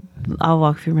 So I'll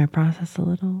walk through my process a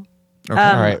little. Okay.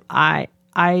 All right.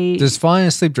 I Does falling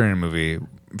asleep during a movie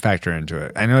factor into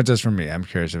it? I know it does for me. I'm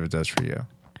curious if it does for you.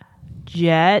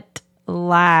 jet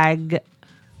lag,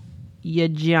 you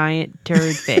giant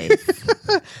turd face.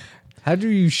 How do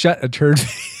you shut a turd?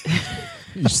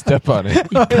 You step on it.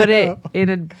 Put it in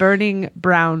a burning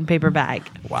brown paper bag.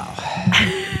 Wow.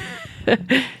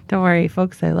 Don't worry,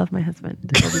 folks. I love my husband.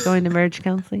 We'll be going to marriage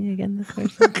counseling again this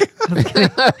Thursday. Just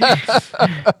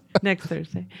kidding. Next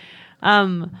Thursday.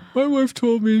 My wife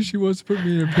told me she wants to put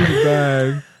me in a paper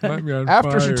bag. Light me on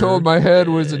After she fire. told my head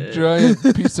was a giant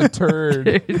piece of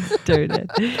turd.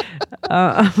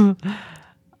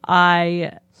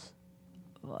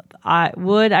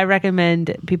 Would I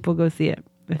recommend people go see it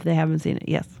if they haven't seen it?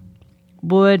 Yes.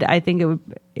 Would I think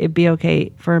it'd be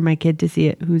okay for my kid to see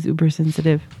it who's uber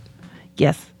sensitive?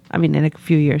 Yes. I mean, in a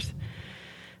few years.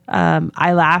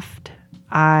 I laughed.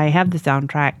 I have the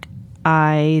soundtrack.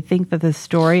 I think that the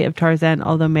story of Tarzan,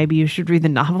 although maybe you should read the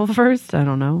novel first. I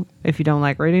don't know. If you don't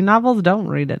like reading novels, don't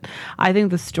read it. I think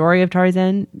the story of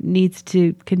Tarzan needs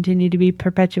to continue to be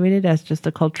perpetuated as just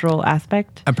a cultural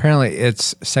aspect. Apparently,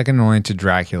 it's second only to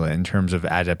Dracula in terms of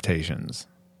adaptations.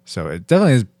 So it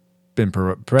definitely has been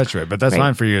perpetuated, but that's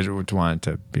fine for you to want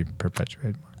it to be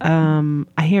perpetuated.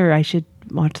 I hear I should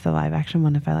watch the live action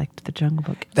one if I liked the Jungle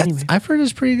Book. Anyway. I've heard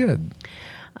it's pretty good.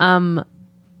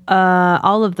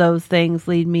 All of those things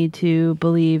lead me to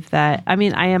believe that, I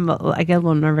mean, I get a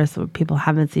little nervous when people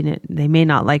haven't seen it. They may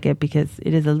not like it because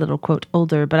it is a little, quote,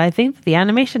 older, but I think that the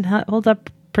animation holds up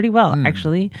pretty well,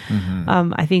 actually.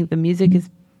 Mm-hmm. I think the music is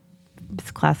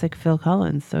classic Phil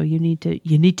Collins, so you need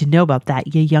to know about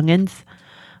that, you youngins.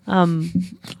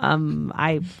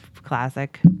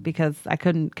 Classic, because I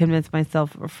couldn't convince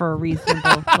myself for a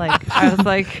reasonable, like, I was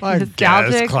like,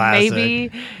 nostalgic,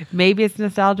 maybe it's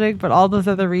nostalgic, but all those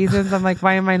other reasons, I'm like,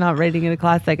 why am I not rating it a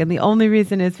classic? And the only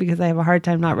reason is because I have a hard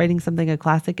time not rating something a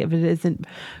classic if it isn't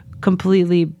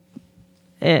completely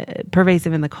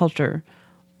pervasive in the culture,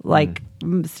 like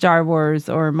Star Wars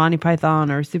or Monty Python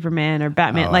or Superman or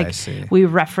Batman. We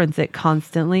reference it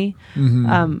constantly.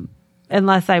 Mm-hmm.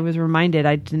 Unless I was reminded,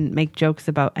 I didn't make jokes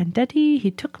about, and Daddy,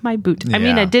 he took my boot. Yeah. I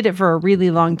mean, I did it for a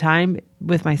really long time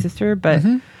with my sister, but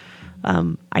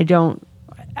I dropped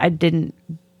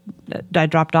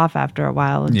off after a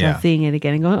while until seeing it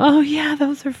again and going, oh yeah,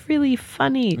 those are really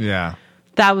funny. Yeah.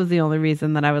 That was the only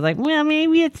reason that I was like, well,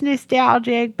 maybe it's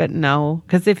nostalgic, but no.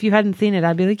 Because if you hadn't seen it,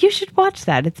 I'd be like, you should watch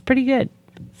that. It's pretty good.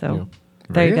 So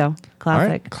there you go. Classic.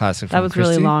 Right. Classic. That was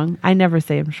really long. I never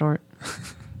say I'm short.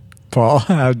 Paul,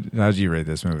 how'd you rate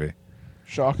this movie?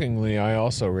 Shockingly, I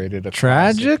also rated it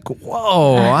tragic. Classic.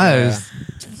 Whoa, I was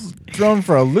thrown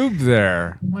for a loop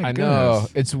there. I know.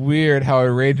 It's weird how I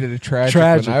rated it tragic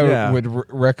when I would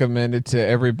recommend it to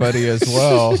everybody as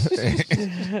well.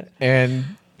 And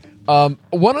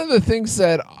one of the things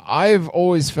that I've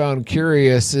always found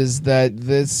curious is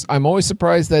that I'm always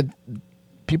surprised that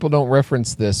people don't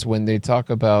reference this when they talk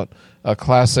about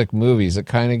classic movies. It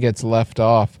kind of gets left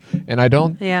off, and I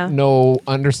don't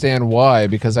understand why,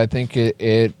 because I think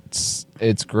it's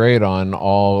great on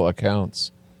all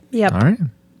accounts. Yep. All right.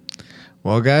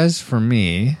 Well, guys, for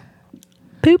me,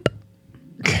 poop.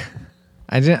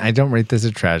 I don't rate this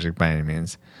a tragic by any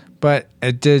means, but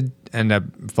it did end up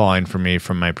falling for me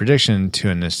from my prediction to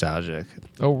a nostalgic.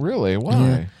 Oh, really? Why?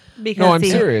 Yeah. Because I'm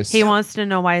serious. He wants to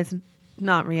know why it's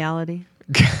not reality.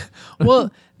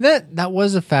 Well, that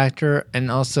was a factor, and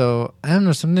also I don't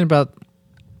know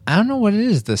what it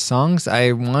is. The songs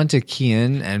I wanted to key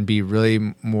in and be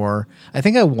really more. I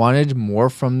think I wanted more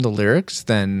from the lyrics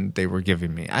than they were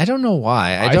giving me. I don't know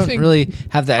why. I don't really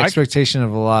have the expectation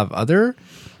of a lot of other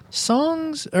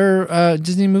songs or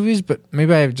Disney movies, but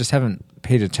maybe I just haven't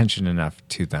paid attention enough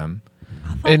to them.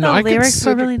 And the lyrics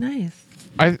were really nice.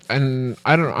 I'm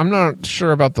not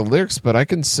sure about the lyrics, but I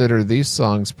consider these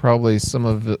songs probably some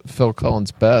of Phil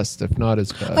Collins' best, if not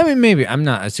his best. I mean, maybe I'm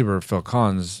not a super Phil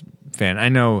Collins fan. I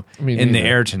know In the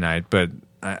Air Tonight, but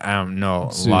I don't know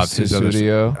a lot of his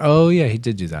other. Oh yeah, he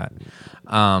did do that.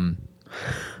 But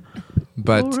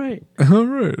all right.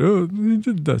 Oh, he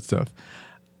did that stuff.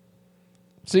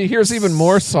 See, here's even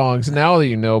more songs now that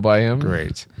you know by him.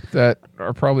 Great, that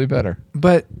are probably better.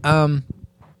 But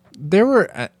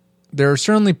there are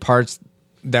certainly parts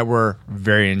that were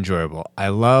very enjoyable. I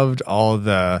loved all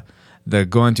the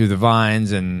going through the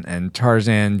vines and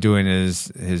Tarzan doing his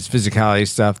physicality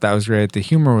stuff. That was great. The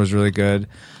humor was really good,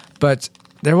 but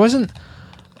there wasn't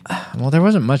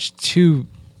much to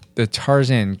the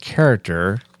Tarzan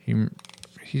character.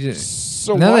 He just,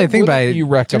 so now that I think about it, you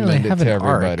recommend it to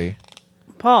everybody.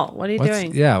 Paul, what are you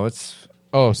doing? Yeah, what's?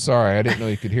 Oh, sorry, I didn't know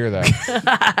you could hear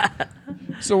that.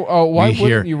 So why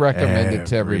wouldn't you recommend it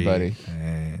to everybody?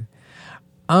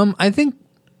 I think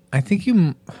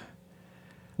you.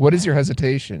 What is your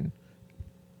hesitation?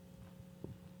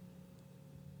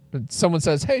 Someone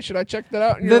says, "Hey, should I check that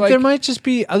out?" And you're like, there might just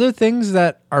be other things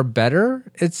that are better.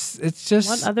 It's just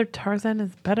what other Tarzan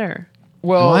is better.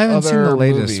 Well, I haven't seen the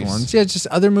latest ones. Yeah, just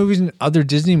other movies and other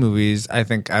Disney movies. I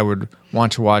think I would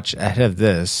want to watch ahead of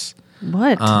this.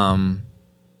 What?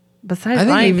 Besides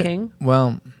Lion King.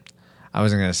 Well, I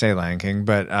wasn't going to say Lion King,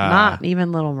 but not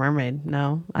even Little Mermaid.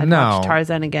 No, I'd watch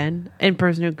Tarzan again.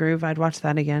 Emperor's New Groove. I'd watch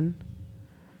that again.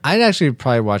 I'd actually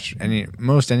probably watch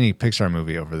most any Pixar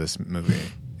movie over this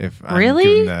movie If I'm Really?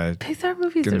 given the, Pixar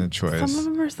movies given are the choice. some of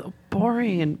them are so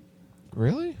boring and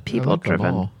Really? People I like them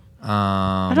driven. all.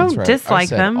 I don't That's right. dislike I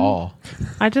said them. all.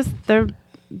 I just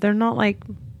they're not like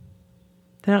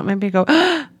they don't make me go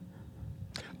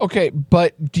Okay,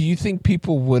 but do you think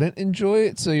people wouldn't enjoy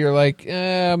it? So you're like,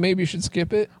 maybe you should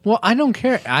skip it? well, I don't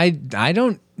care. I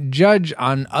don't judge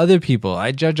on other people.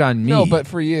 I judge on me. No, but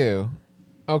for you.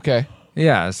 Okay.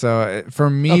 yeah. So for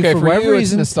me, Okay, for for whatever you, it's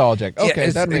reason, nostalgic. Yeah, Okay,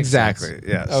 it's- that makes exactly. sense.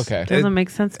 Yes. Okay. doesn't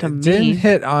make sense to me. Didn't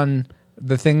hit on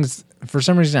the things. For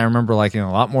some reason, I remember liking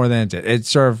a lot more than it did.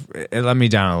 It let me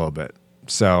down a little bit.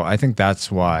 So I think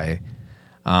that's why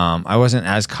I wasn't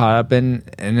as caught up in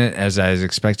it as I was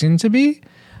expecting to be.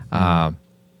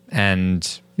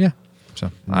 And yeah, so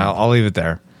I'll leave it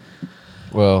there.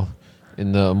 Well,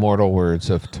 in the immortal words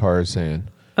of Tarzan,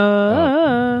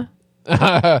 Uh,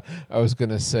 I was going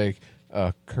to say,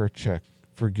 Kerchak,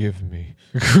 forgive me.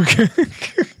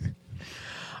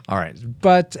 All right.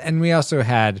 And we also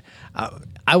had,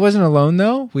 I wasn't alone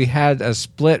though. We had a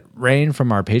split rain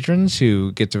from our patrons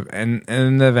who get to, and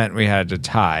in the event we had a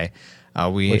tie.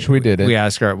 Which we didn't.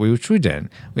 Which we did.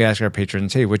 We asked our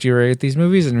patrons, hey, what do you rate these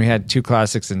movies? And we had 2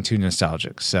 classics and 2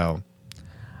 nostalgics. So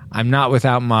I'm not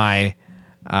without my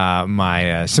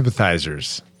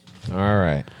sympathizers. All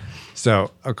right.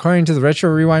 So, according to the Retro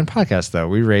Rewind podcast, though,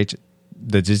 we rate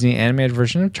the Disney animated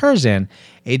version of Tarzan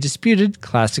a disputed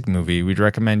classic movie. We'd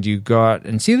recommend you go out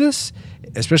and see this,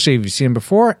 especially if you've seen it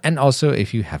before, and also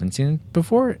if you haven't seen it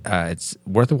before, it's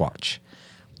worth a watch.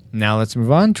 Now, let's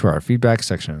move on to our feedback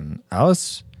section.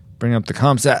 Alice, bring up the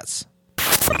ComSats.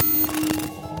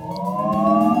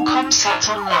 ComSat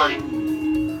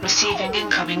online. Receiving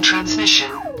incoming transmission.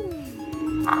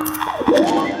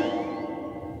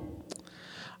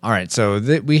 All right, so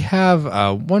we have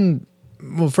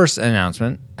first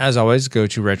announcement. As always, go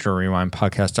to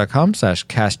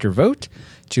retrorewindpodcast.com/cast your vote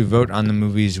to vote on the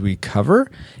movies we cover.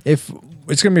 It's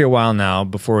going to be a while now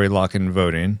before we lock in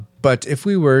voting, but if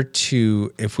we were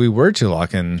to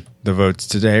lock in the votes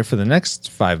today for the next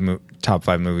top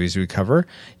 5 movies we cover,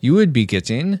 you would be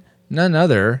getting none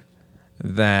other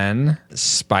than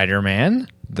Spider-Man,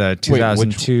 the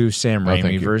 2002 Sam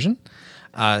Raimi version.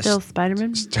 still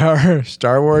Spider-Man.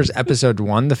 Star Wars Episode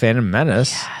 1, The Phantom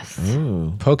Menace. Yes.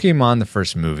 Pokemon, the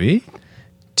first movie.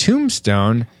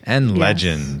 Tombstone, and Yes.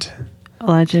 Legend.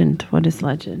 Legend. What is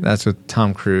Legend? That's with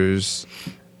Tom Cruise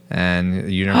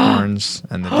and unicorns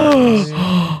and the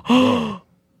dragons.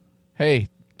 Hey,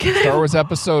 Star Wars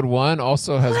Episode 1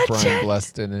 also has Brian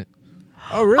Blessed in it.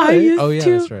 Oh, I really? used Oh, yeah,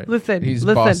 to that's right. He's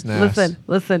Boss Nass.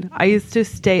 listen. I used to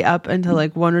stay up until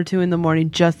like 1 or 2 in the morning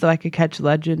just so I could catch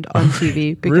Legend on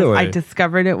TV because Really? I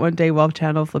discovered it one day while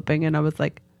channel flipping, and I was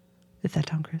like, "Is that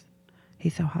Tom Cruise?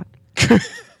 He's so hot."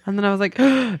 And then I was like,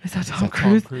 "Is that Tom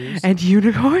Cruise? And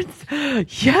unicorns?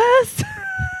 Yes,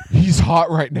 He's hot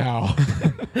right now.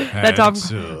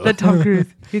 that Tom Cruise.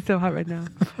 He's so hot right now."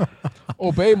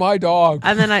 Obey my dog.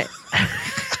 And then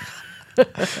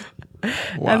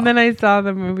And then I saw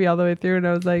the movie all the way through, and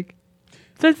I was like,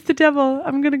 "That's the devil!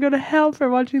 I'm gonna go to hell for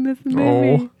watching this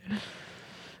movie."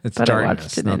 It's But I darkness.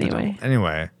 watched it not the anyway. devil.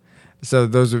 Anyway, so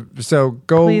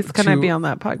go Please, can I to be on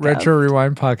that podcast?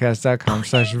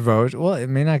 retrorewindpodcast.com/vote. Well, it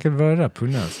may not get voted up. Who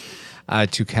knows?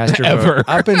 To cast your vote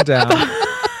up and down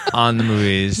on the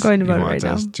movies Going to you vote want right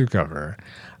us now. to cover.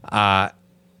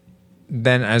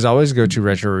 Then, as always, go to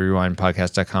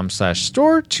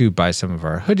retrorewindpodcast.com/store to buy some of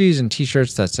our hoodies and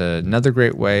t-shirts. That's another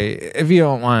great way. If you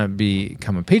don't want to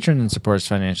become a patron and support us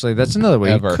financially, that's another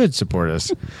way you could support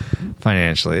us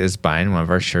financially, is buying one of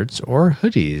our shirts or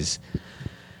hoodies.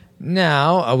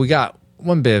 Now, we got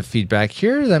one bit of feedback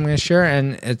here that I'm going to share,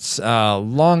 and it's a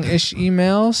long-ish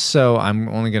email, so I'm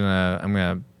going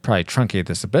to probably truncate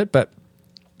this a bit, but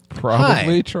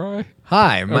Probably try.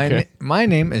 hi, Okay. my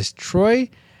name is Troy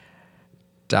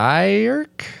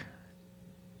Dierk.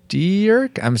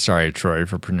 I'm sorry, Troy,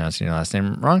 for pronouncing your last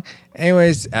name wrong.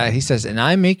 Anyways, he says, and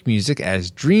I make music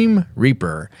as Dream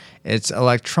Reaper. It's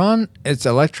electro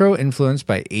influenced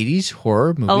by 80s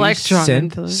horror movie Electron synth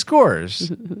influence.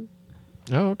 scores.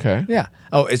 Oh, okay. Yeah.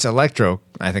 Oh, it's electro,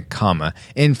 I think,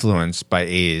 influenced by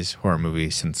 80s horror movie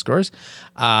synth scores.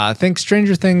 Think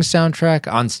Stranger Things soundtrack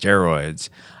on steroids.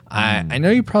 I know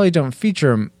you probably don't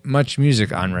feature much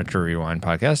music on Retro Rewind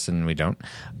podcast, and we don't.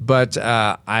 But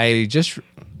I just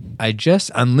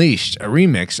unleashed a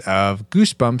remix of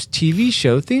Goosebumps TV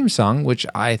show theme song, which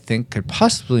I think could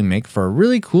possibly make for a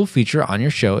really cool feature on your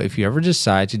show if you ever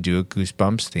decide to do a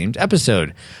Goosebumps themed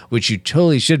episode, which you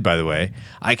totally should, by the way.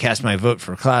 I cast my vote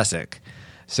for classic.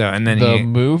 So, and then The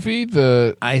movie,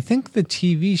 I think the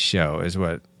TV show is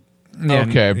what Yeah,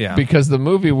 Okay, yeah. because the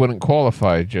movie wouldn't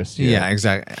qualify just yet. Yeah,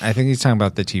 exactly. I think he's talking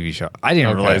about the TV show. I didn't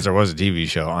Okay. realize there was a TV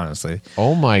show, honestly.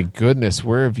 Oh my goodness,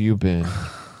 where have you been?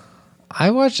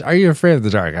 I watched Are You Afraid of the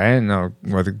Dark? I didn't know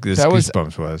what this That was-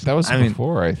 Goosebumps was. That was I mean,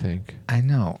 before, I think. I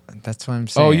know. That's what I'm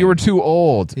saying. Oh, you were too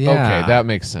old. Yeah. Okay, that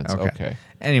makes sense. Okay.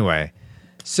 Anyway,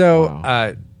 so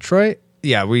Wow. Troy,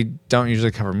 yeah, we don't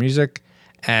usually cover music,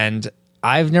 and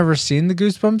I've never seen the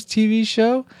Goosebumps TV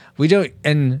show. We don't,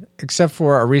 and except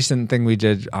for a recent thing we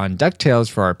did on DuckTales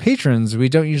for our patrons, we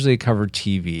don't usually cover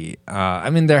TV. I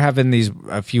mean, there have been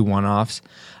a few one-offs,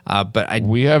 but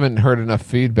We haven't heard enough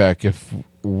feedback if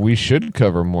we should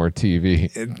cover more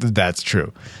TV. That's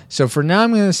true. So for now,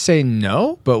 I'm going to say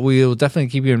no, but we will definitely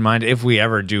keep you in mind if we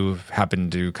ever do happen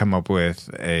to come up with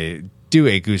a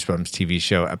Goosebumps TV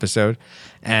show episode.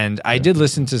 And I did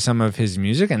listen to some of his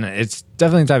music, and it's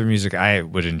definitely the type of music I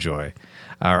would enjoy,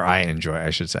 or I enjoy,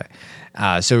 I should say.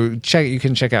 So you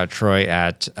can check out Troy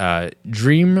at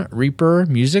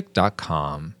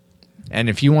dreamreapermusic.com. And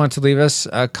if you want to leave us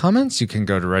comments, you can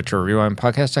go to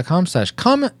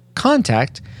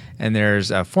retrorewindpodcast.com/contact, and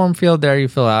there's a form field there you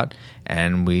fill out,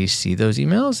 and we see those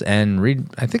emails and read.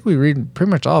 I think we read pretty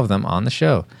much all of them on the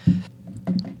show.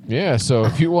 Yeah, so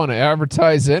if you want to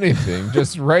advertise anything,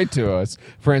 just write to us.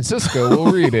 Francisco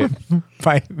will read it.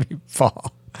 Fight me,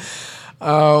 Paul.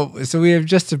 So we have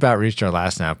just about reached our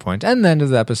last nav point and the end of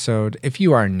the episode. If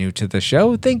you are new to the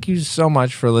show, thank you so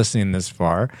much for listening this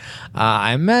far.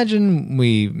 I imagine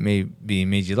we maybe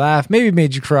made you laugh, maybe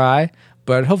made you cry,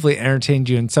 but hopefully entertained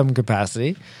you in some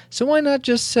capacity. So why not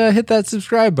just hit that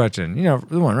subscribe button? You know,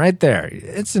 the one right there.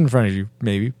 It's in front of you,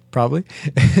 maybe, probably.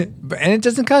 And it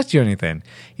doesn't cost you anything.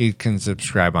 You can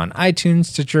subscribe on iTunes,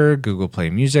 Stitcher, Google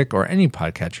Play Music, or any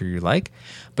podcatcher you like.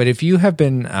 But if you have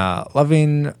been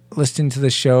loving listening to the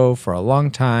show for a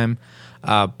long time,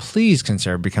 please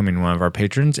consider becoming one of our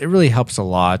patrons. It really helps a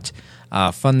lot.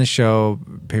 Fund the show,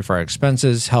 pay for our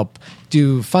expenses, help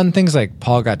do fun things like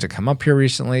Paul got to come up here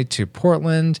recently to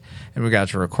Portland, and we got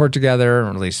to record together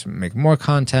and at least make more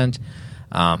content.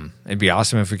 It'd be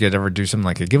awesome if we could ever do something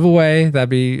like a giveaway. That'd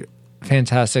be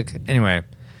fantastic. Anyway,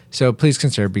 so please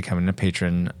consider becoming a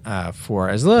patron for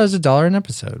as little as $1 an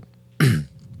episode.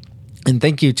 And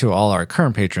thank you to all our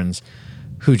current patrons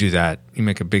who do that. You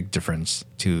make a big difference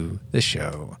to the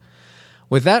show.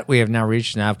 With that, we have now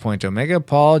reached Nav Point Omega.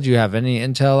 Paul, do you have any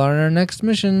intel on our next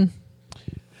mission?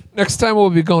 Next time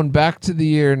we'll be going back to the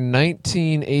year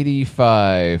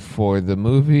 1985 for the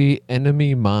movie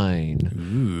Enemy Mine.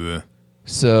 Ooh.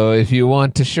 So if you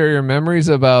want to share your memories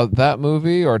about that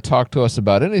movie or talk to us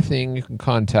about anything, you can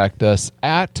contact us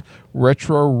at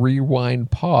Retro Rewind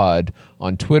Pod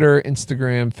on Twitter,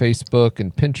 Instagram, Facebook,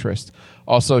 and Pinterest.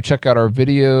 Also, check out our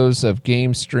videos of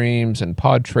game streams and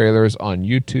pod trailers on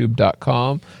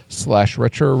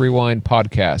youtube.com/Retro Rewind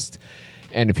Podcast.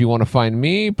 And if you want to find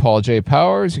me, Paul J.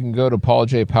 Powers, you can go to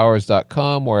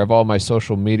pauljpowers.com where I have all my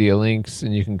social media links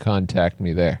and you can contact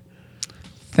me there.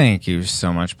 Thank you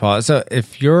so much, Paul. So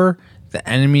if you're the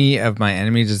enemy of my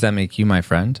enemy, does that make you my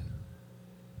friend?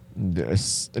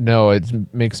 No,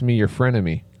 it makes me your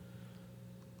frenemy.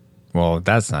 Well,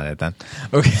 that's not it then.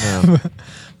 Okay. No.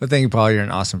 But thank you, Paul. You're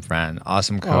an awesome friend,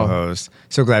 awesome co-host.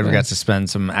 So glad we got to spend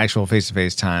some actual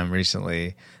face-to-face time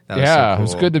recently. That was Yeah, so it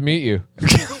was cool. good to meet you.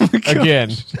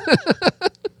 Again.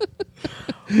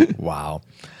 Wow.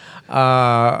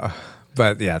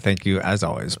 But yeah, thank you as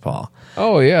always, Paul.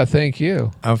 Oh, yeah, thank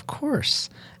you. Of course.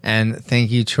 And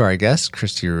thank you to our guest,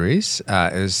 Christy Ruiz.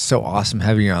 It was so awesome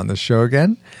having you on the show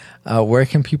again. Where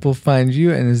can people find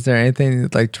you, and is there anything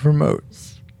you'd like to promote?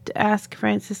 Ask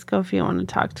Francisco if you want to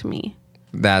talk to me.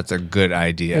 That's a good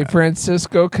idea. Hey,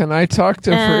 Francisco, can I talk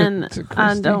to And to I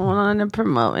Christy? don't want to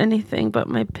promote anything but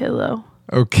my pillow.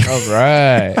 Okay. All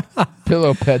right.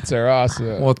 Pillow pets are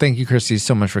awesome. Well, thank you, Christy,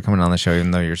 so much for coming on the show,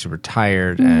 even though you're super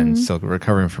tired and still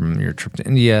recovering from your trip to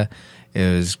India.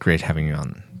 It was great having you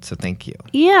on. So thank you.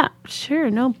 Yeah, sure,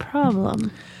 no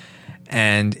problem.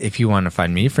 And if you want to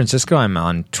find me, Francisco, I'm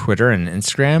on Twitter and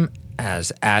Instagram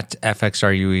as at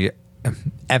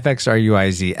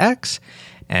FXRUIZX.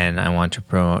 And I want to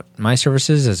promote my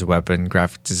services as a web and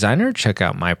graphic designer. Check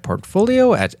out my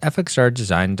portfolio at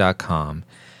fxrdesign.com.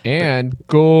 And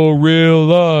gorilla.com.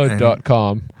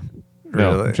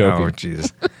 No, Really? I'm joking. Oh,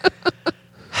 jeez.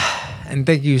 And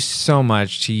thank you so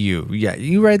much to you. Yeah,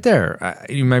 you right there.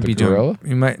 You might be gorilla?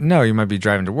 doing. You might be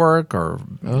driving to work or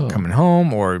coming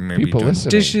home, or maybe People doing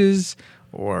listening. dishes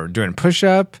or doing push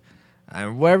up.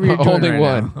 Whatever you're doing Only right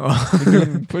one.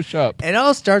 now. Push up. It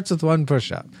all starts with one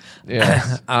push up.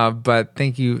 Yes. But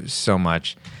thank you so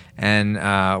much. And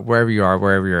wherever you are,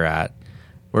 wherever you're at,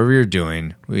 wherever you're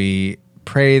doing, we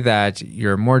pray that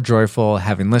you're more joyful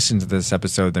having listened to this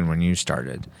episode than when you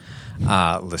started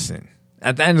listening.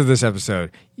 At the end of this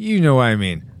episode, you know what I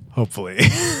mean. Hopefully.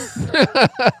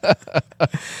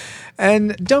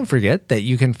 And don't forget that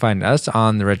you can find us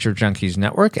on the Retro Junkies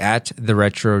Network at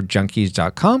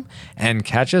theretrojunkies.com and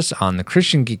catch us on the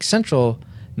Christian Geek Central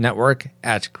Network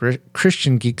at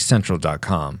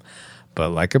christiangeekcentral.com. But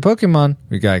like a Pokemon,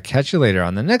 we gotta catch you later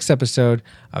on the next episode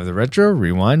of the Retro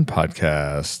Rewind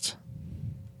Podcast.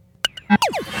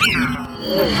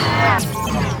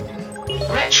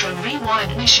 Retro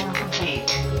Rewind mission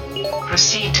complete.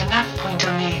 Proceed to nav point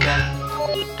Omega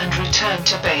and return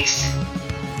to base.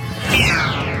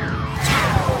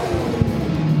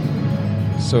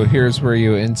 So here's where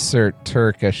you insert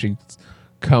Turk as she's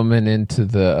coming into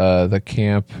the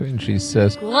camp, and she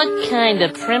says, "What kind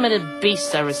of primitive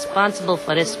beasts are responsible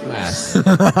for this mess?"